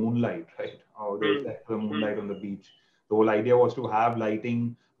see the moonlight, right? Or the moonlight on the beach. The whole idea was to have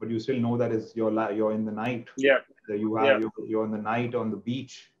lighting, but you still know that you're in the night. Yeah. You're in the night on the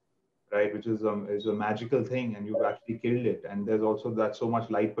beach, right? Which is a magical thing, and you've actually killed it. And there's also that so much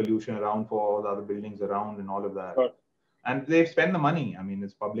light pollution around for all the other buildings around and all of that. And they've spent the money. I mean,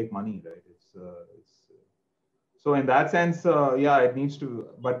 it's public money, right? So in that sense, yeah, it needs to,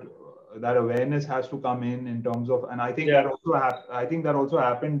 but that awareness has to come in terms of, and I think that also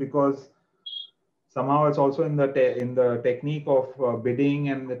happened because somehow it's also in the technique of bidding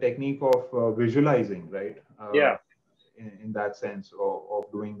and the technique of visualizing, right? In that sense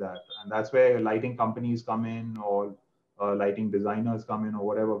of doing that, and that's where lighting companies come in, or lighting designers come in, or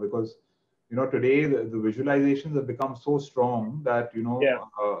whatever, because today the visualizations have become so strong that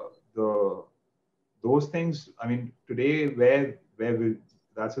those things. I mean, today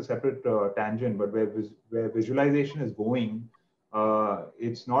that's a separate tangent, but where visualization is going,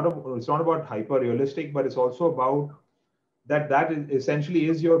 it's not about hyper realistic, but it's also about that essentially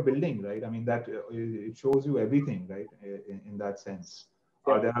is your building, right? I mean, that it shows you everything, right? In that sense,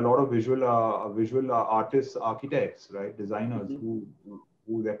 there are a lot of visual artists, architects, right? Designers who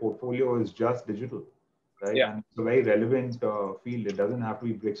their portfolio is just digital, right? And it's a very relevant field. It doesn't have to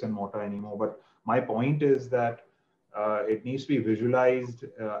be bricks and mortar anymore. But my point is that it needs to be visualized,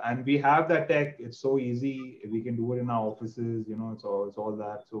 and we have that tech. It's so easy. We can do it in our offices. It's all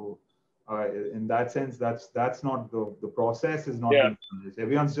that. So in that sense, that's not the process is not.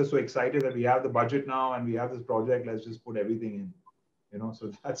 Everyone's just so excited that we have the budget now and we have this project. Let's just put everything in.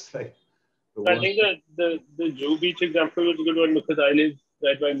 So that's like. I think the Juhu Beach example was a good one because I live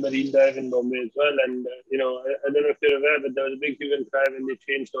right by Marine Drive in Bombay as well, and I don't know if you're aware, but there was a big hue and cry when they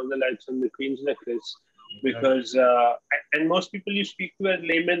changed all the lights on the Queen's Necklace. Because and most people you speak to as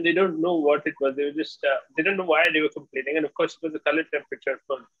laymen, they don't know what it was. They were just they don't know why they were complaining. And of course, it was the color temperature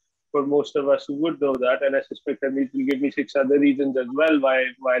for most of us who would know that. And I suspect that will give me 6 other reasons as well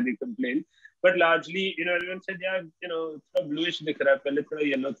why they complain. But largely, everyone said, it's bluish dikh raha hai, pehle thoda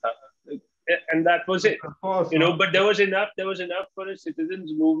yellow tha. And that was it. Of course, but there was enough for a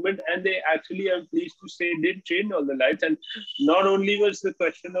citizens movement, and they actually, I'm pleased to say, did change all the lights. And not only was the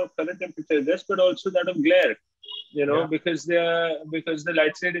question of color temperature just, but also that of glare, because the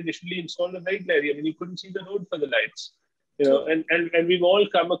lights they initially installed were very glary. I mean, you couldn't see the road for the lights, and we've all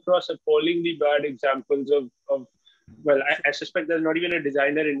come across appallingly bad examples of well, I suspect there's not even a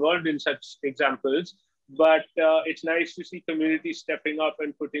designer involved in such examples. But it's nice to see community stepping up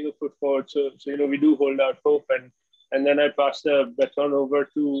and putting a foot forward. So we do hold out hope. And then I pass the baton over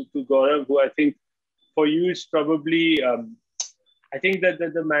to Gaurav, who I think for you is probably, I think that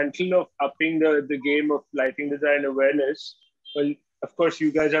the mantle of upping the game of lighting design awareness, well, of course,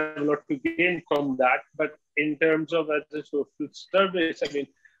 you guys have a lot to gain from that. But in terms of as a social service, I mean,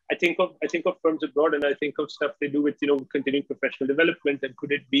 I think of firms abroad, and I think of stuff they do with, continuing professional development. And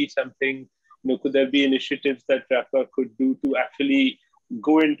could it be something, could there be initiatives that JAQUAR could do to actually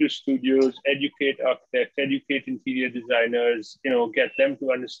go into studios, educate architects, educate interior designers, get them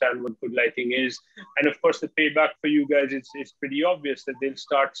to understand what good lighting is. And of course, the payback for you guys is pretty obvious that they'll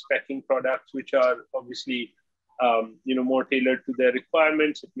start speccing products which are obviously, more tailored to their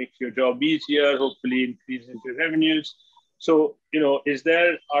requirements. It makes your job easier, hopefully increases your revenues. So,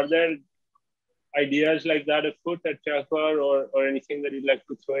 are there ideas like that afoot at JAQUAR or anything that you'd like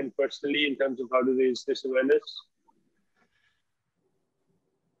to throw in personally in terms of how to raise this awareness?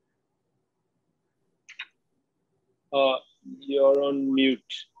 You're on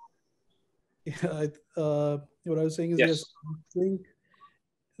mute. Yeah, what I was saying is, yes, I think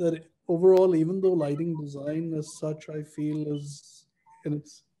that overall, even though lighting design as such, I feel is in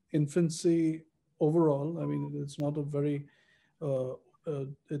its infancy overall. I mean, it's not a very,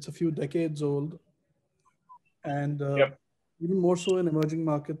 it's a few decades old. And even more so in emerging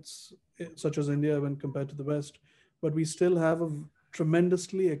markets such as India when compared to the West. But we still have a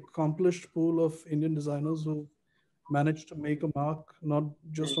tremendously accomplished pool of Indian designers who managed to make a mark, not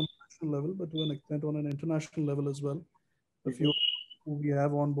just on a national level, but to an extent on an international level as well. A few who we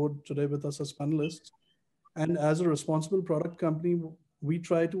have on board today with us as panelists. And as a responsible product company, we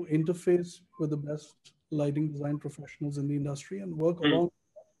try to interface with the best lighting design professionals in the industry and work along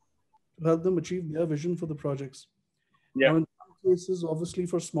to help them achieve their vision for the projects. Now, in some cases, obviously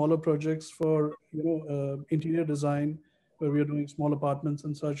for smaller projects, for interior design, where we are doing small apartments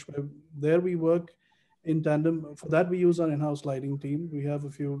and such, where there we work in tandem. For that, we use our in-house lighting team. We have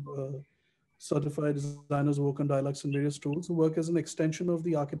a few certified designers who work on Dialux and various tools who work as an extension of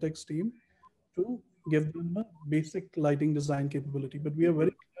the architects team to give them a basic lighting design capability. But we are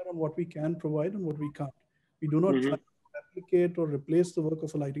very clear on what we can provide and what we can't. We do not try to replicate or replace the work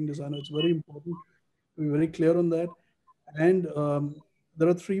of a lighting designer. It's very important to be very clear on that. And there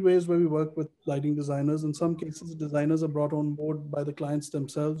are three ways where we work with lighting designers. In some cases, designers are brought on board by the clients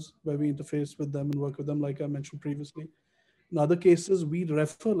themselves, where we interface with them and work with them, like I mentioned previously. In other cases, we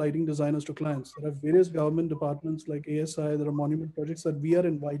refer lighting designers to clients. There are various government departments like ASI, there are monument projects that we are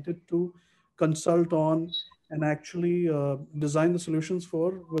invited to consult on and actually design the solutions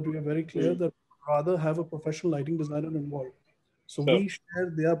for, but we are very clear that we rather have a professional lighting designer involved. So we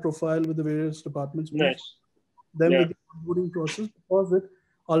share their profile with the various departments. Nice. Then with the onboarding process, because it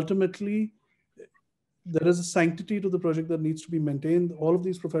ultimately, there is a sanctity to the project that needs to be maintained. All of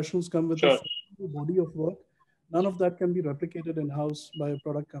these professionals come with a body of work. None of that can be replicated in-house by a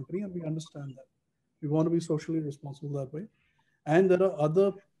product company, and we understand that. We want to be socially responsible that way. And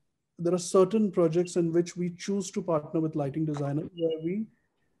there are certain projects in which we choose to partner with lighting designers, where we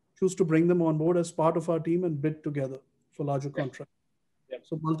choose to bring them on board as part of our team and bid together for larger contracts.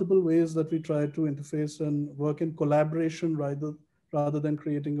 So multiple ways that we try to interface and work in collaboration rather than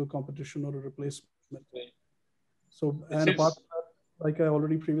creating a competition or a replacement. So, and apart from that, like I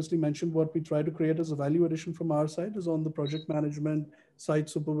already previously mentioned, what we try to create as a value addition from our side is on the project management, site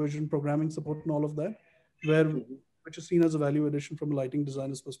supervision, programming support, and all of that, which is seen as a value addition from a lighting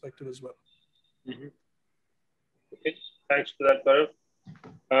designer's perspective as well. Okay, thanks for that, Gaurav.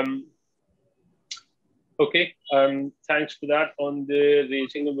 Thanks for that on the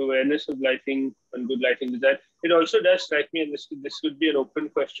raising of awareness of lighting and good lighting design. It also does strike me, and this could be an open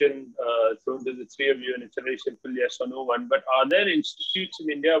question thrown to the three of you, and it's a very simple yes or no one, but are there institutes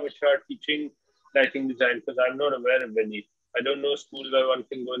in India which are teaching lighting design? Because I'm not aware of any. I don't know schools where one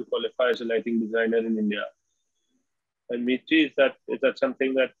can go and qualify as a lighting designer in India. And Mitri, is that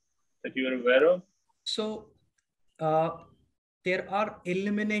something that you are aware of? So there are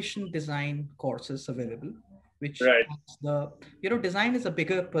illumination design courses available, which design is a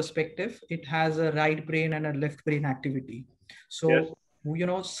bigger perspective. It has a right brain and a left brain activity. So,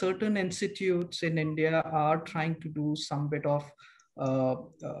 certain institutes in India are trying to do some bit of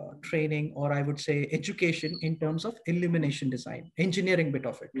training, or I would say education in terms of illumination design, engineering bit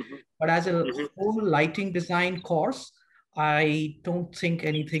of it. But as a whole lighting design course, I don't think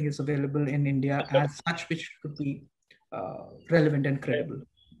anything is available in India as such, which could be relevant and credible.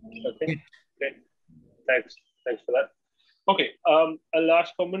 Okay, great. Thanks for that. Okay, a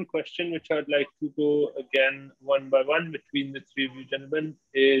last common question, which I'd like to go again one by one between the three of you gentlemen,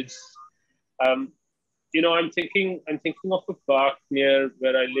 is, I'm thinking of a park near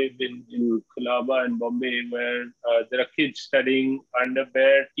where I live in Colaba in Bombay, where there are kids studying under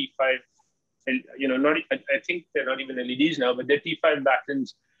bare T5. I think they're not even LEDs now, but they're T5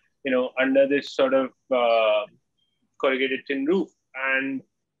 battens, under this sort of corrugated tin roof. And,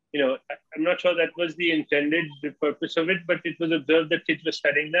 I'm not sure that was the intended purpose of it, but it was observed that kids were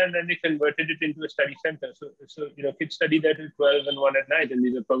studying there, and then they converted it into a study center. So kids study there till 12 and 1 at night, and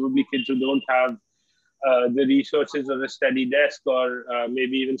these are probably kids who don't have the resources of a study desk or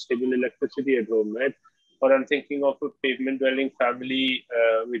maybe even stable electricity at home, right? Or I'm thinking of a pavement-dwelling family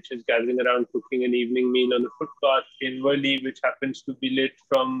which is gathering around cooking an evening meal on a footpath in Worli, which happens to be lit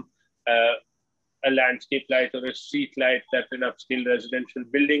from a landscape light or a street light that an upscale residential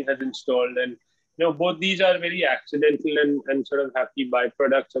building has installed. And both these are very accidental and sort of happy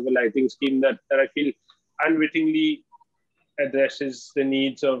byproducts of a lighting scheme that I feel unwittingly addresses the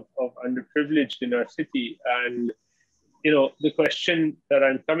needs of underprivileged in our city. And the question that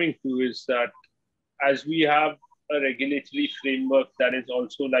I'm coming to is that as we have a regulatory framework that is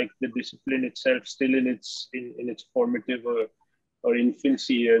also like the discipline itself still in its formative or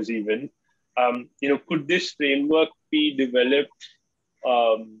infancy years even, could this framework be developed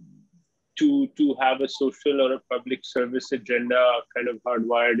to have a social or a public service agenda kind of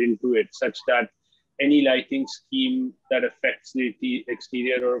hardwired into it, such that any lighting scheme that affects the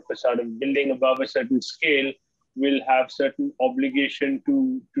exterior or facade of a building above a certain scale will have certain obligation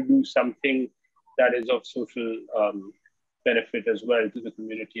to do something that is of social benefit as well to the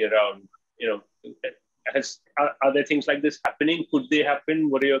community around? Are there things like this happening? Could they happen?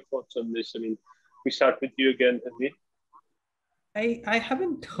 What are your thoughts on this? I mean, we start with you again, Tanveer. I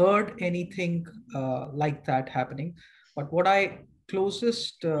haven't heard anything like that happening, but what I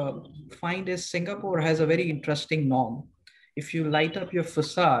closest find is Singapore has a very interesting norm. If you light up your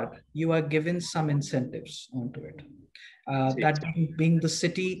facade, you are given some incentives onto it. That being the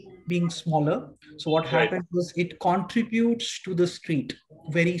city being smaller. So what happens is it contributes to the street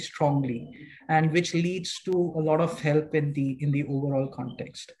very strongly, and which leads to a lot of help in the overall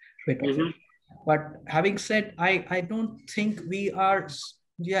context. But having said, I don't think we are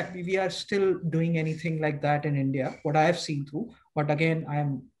still doing anything like that in India, what I have seen through. But again,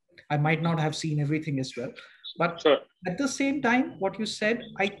 I might not have seen everything as well. But Sure. at the same time, what you said,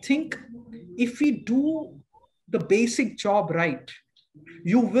 I think if we do the basic job right,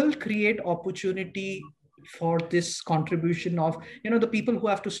 you will create opportunity for this contribution of, the people who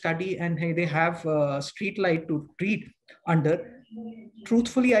have to study and hey, they have street light to read under.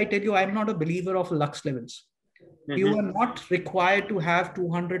 Truthfully, I tell you, I'm not a believer of lux levels. You are not required to have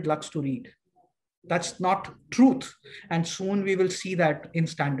 200 lux to read. That's not truth. And soon we will see that in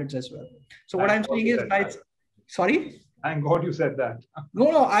standards as well. So what I'm saying is, sorry? Thank God you said that.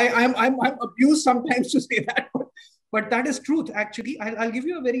 No, I'm abused sometimes to say that, but that is truth. Actually, I'll give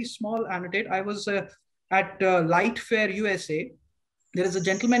you a very small annotate. I was at Light Fair USA. There is a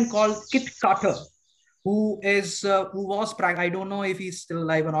gentleman called Kit Carter, who was, I don't know if he's still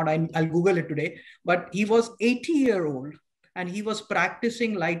alive or not. I'll Google it today, but he was 80-year-old and he was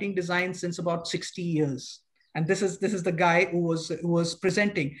practicing lighting design since about 60 years. And this is the guy who was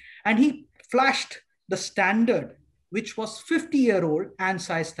presenting, and he flashed the standard, which was 50-year-old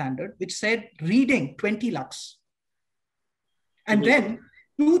ANSI standard, which said reading 20 lux. And then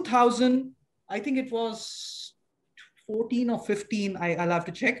 2000, I think it was 14 or 15, I'll have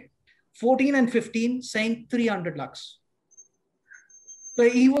to check, 14 and 15 saying 300 lux. So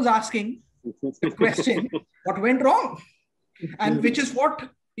he was asking the question, what went wrong? And which is what,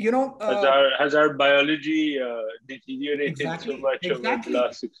 has our biology deteriorated so much over the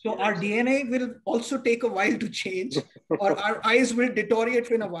last 6 years? So our DNA will also take a while to change, or our eyes will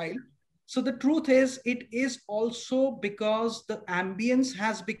deteriorate in a while. So the truth is, it is also because the ambience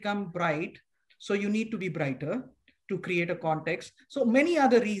has become bright. So you need to be brighter to create a context. So many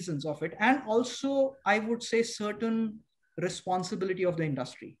other reasons of it. And also, I would say certain responsibility of the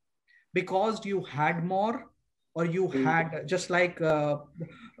industry, because you had more, or you had, just like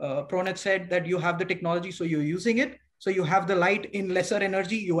PRONIT said, that you have the technology, so you're using it. So you have the light in lesser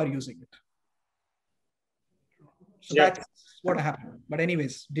energy, you are using it. So that's what happened. But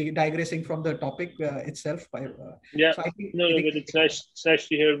anyways, digressing from the topic itself. So but it's nice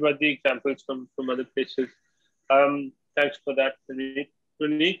to hear about the examples from other places. Thanks for that,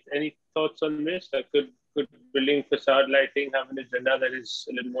 Pranit. Any thoughts on this? Could building facade lighting have an agenda that is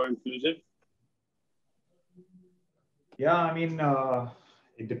a little more inclusive? Yeah, I mean,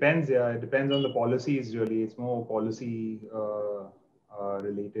 it depends. Yeah, it depends on the policies. Really, it's more policy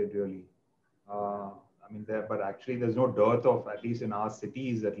related. Really, I mean, but actually, there's no dearth of, at least in our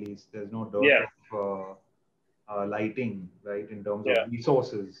cities, there's no dearth of lighting, right? In terms of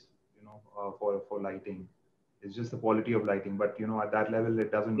resources, for lighting. It's just the quality of lighting. But at that level,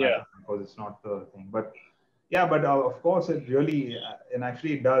 it doesn't matter because it's not the thing. But yeah, but of course, it really, and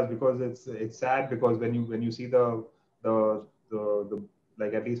actually, it does, because it's sad, because when you see the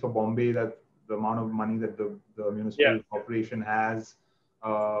like, at least for Bombay, that the amount of money that the municipal corporation has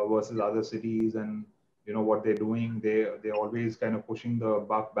versus other cities, and what they're doing, they're always kind of pushing the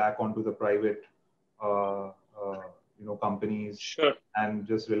buck back onto the private companies, and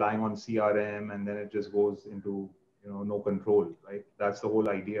just relying on CRM, and then it just goes into no control, right? That's the whole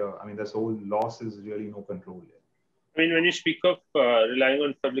idea. I mean, this whole loss is really no control. I mean, when you speak of relying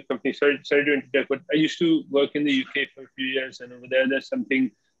on public companies, sorry to interject, but I used to work in the UK for a few years, and over there's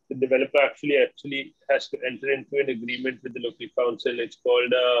something the developer actually has to enter into an agreement with the local council. It's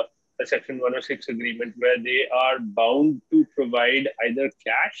called a Section 106 agreement, where they are bound to provide either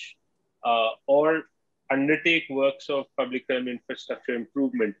cash or undertake works of public realm infrastructure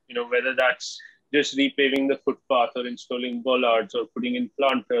improvement, whether that's just repaving the footpath, or installing bollards, or putting in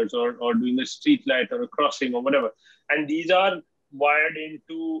planters, or doing a street light or a crossing or whatever. And these are wired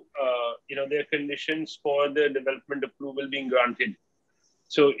into their conditions for the development approval being granted.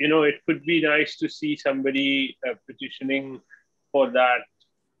 So it could be nice to see somebody petitioning for that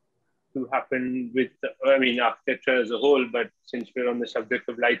to happen with, architecture as a whole. But since we're on the subject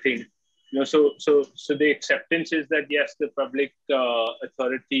of lighting, so the acceptance is that yes, the public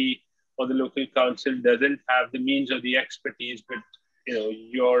authority or the local council doesn't have the means or the expertise, but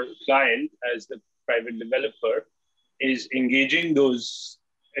your client, as the private developer, is engaging those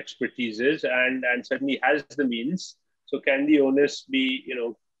expertises and certainly has the means. So can the onus be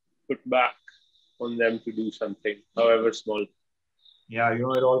put back on them to do something, however small? Yeah, it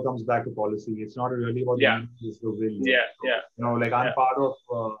all comes back to policy. It's not really about the means, it's the will. Like I'm part of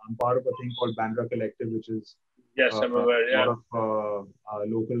a thing called Bandra Collective, which is I'm aware. A lot of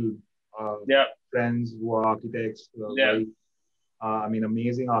local friends who are architects.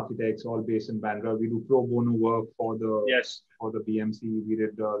 Amazing architects, all based in Bandra. We do pro bono work for the BMC. We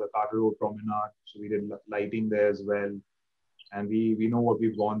did the Carter Road Promenade, so we did lighting there as well. And we know what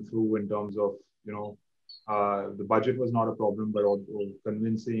we've gone through in terms of The budget was not a problem, but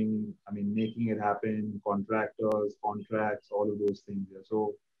convincing, I mean, making it happen, contractors, contracts, all of those things. Yeah.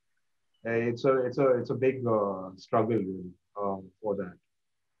 So it's a big struggle really, for that.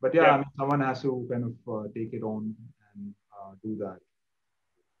 But yeah, I mean, someone has to kind of take it on and do that.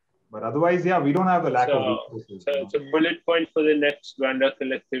 But otherwise, yeah, we don't have a lack of resources. So it's a bullet point for the next Vanda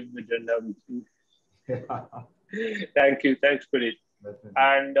Collective agenda. Thank you. Thanks, Puneet.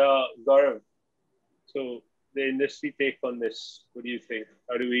 And Gaurav, so the industry take on this, what do you think?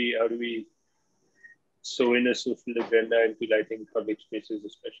 How do we sew in a social agenda into lighting public spaces,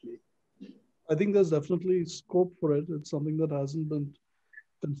 especially? I think there's definitely scope for it. It's something that hasn't been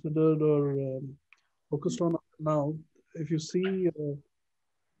considered or focused on now. If you see,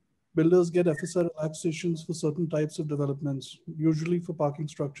 builders get FSI relaxations for certain types of developments, usually for parking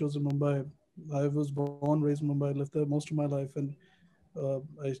structures in Mumbai. I was born, raised in Mumbai, lived there most of my life, and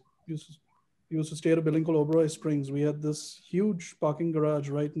I used to stay at a building called Oberoi Springs. We had this huge parking garage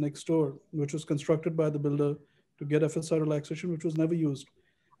right next door, which was constructed by the builder to get FSI relaxation, which was never used.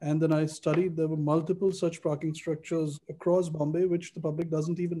 And then I studied, there were multiple such parking structures across Bombay, which the public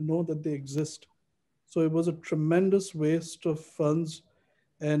doesn't even know that they exist. So it was a tremendous waste of funds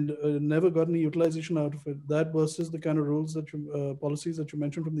and never got any utilization out of it. That versus the kind of rules that you, policies that you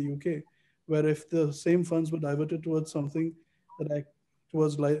mentioned from the UK, where if the same funds were diverted towards something that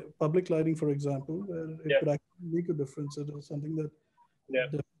towards public lighting, for example, where it could actually make a difference. It is something that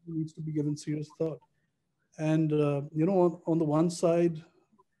definitely needs to be given serious thought. And, you know, on the one side,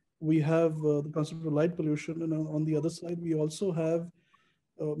 we have the concept of light pollution, and on the other side, we also have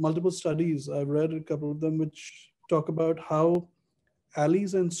multiple studies. I've read a couple of them which talk about how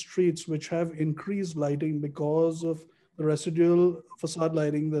alleys and streets which have increased lighting because of the residual facade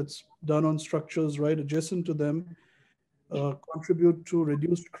lighting that's done on structures right adjacent to them contribute to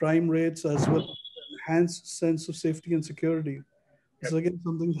reduced crime rates as well as enhanced sense of safety and security. It's again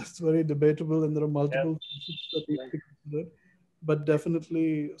something that's very debatable, and there are multiple that need to be considered, but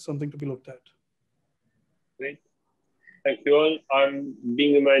definitely something to be looked at. Great. Thank you all. I'm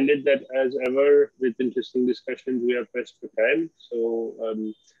being reminded that as ever with interesting discussions, we are pressed for time. So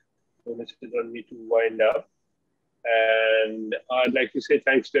this is on me to wind up. And I'd like to say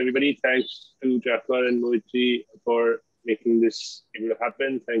thanks to everybody. Thanks to JAQUAR and MOHIT for making this able to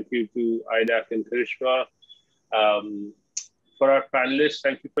happen. Thank you to iDAC and Karishma. For our panelists,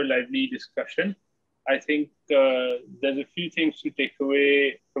 thank you for lively discussion. I think there's a few things to take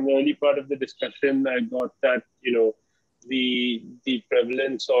away from the early part of the discussion. I got that, you know, the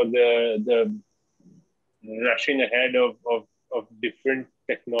prevalence or the rushing ahead of different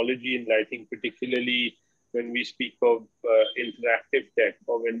technology in lighting, particularly when we speak of interactive tech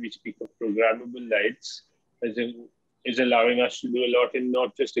or when we speak of programmable lights, is allowing us to do a lot in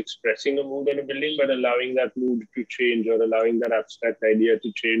not just expressing a mood in a building, but allowing that mood to change or allowing that abstract idea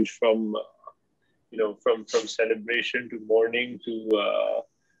to change from you know, from celebration to mourning to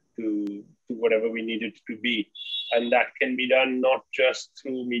whatever we need it to be. And that can be done not just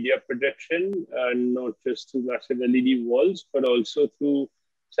through media projection and not just through massive LED walls, but also through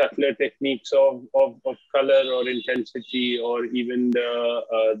subtler techniques of color or intensity or even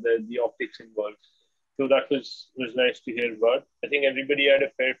the optics involved. So that was nice to hear about. I think everybody had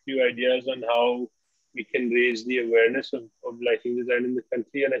a fair few ideas on how we can raise the awareness of lighting design in the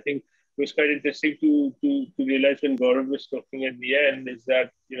country. And I think it was quite interesting to realize when Gaurav was talking at the end is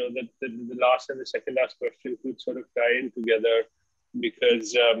that, you know, that the last and the second last question could sort of tie in together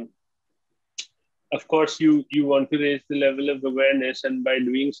because, of course, you want to raise the level of awareness, and by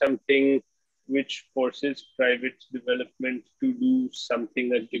doing something which forces private development to do something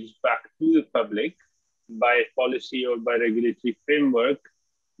that gives back to the public by policy or by regulatory framework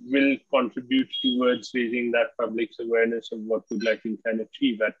will contribute towards raising that public's awareness of what good lighting can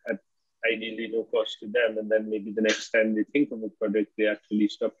achieve at ideally no cost to them. And then maybe the next time they think of a project, they actually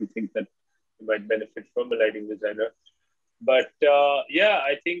stop to think that they might benefit from a lighting designer. But yeah,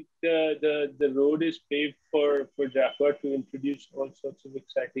 I think the road is paved for JAQUAR to introduce all sorts of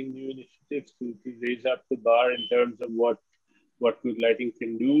exciting new initiatives to raise up the bar in terms of what good lighting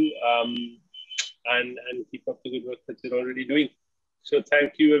can do and keep up the good work that they're already doing. So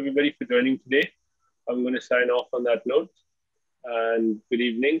thank you everybody for joining today. I'm going to sign off on that note. And good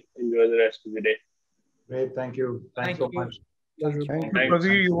evening. Enjoy the rest of the day. Great. Thank you. Thanks so much. Thank you,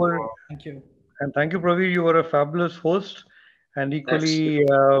 Pravir. Thank you. And thank you, Pravir. You were a fabulous host. And equally,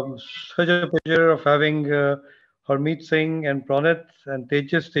 such a pleasure of having Harmeet Singh and Pronit and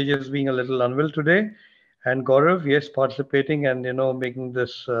Tejas being a little unwell today. And Gaurav, yes, participating and, you know, making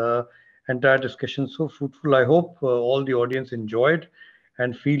this entire discussion so fruitful. I hope all the audience enjoyed.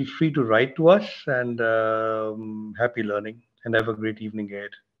 and feel free to write to us, and happy learning, and have a great evening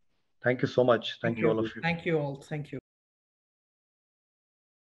ahead. Thank you so much. Thank you all of you. Thank you all. Thank you.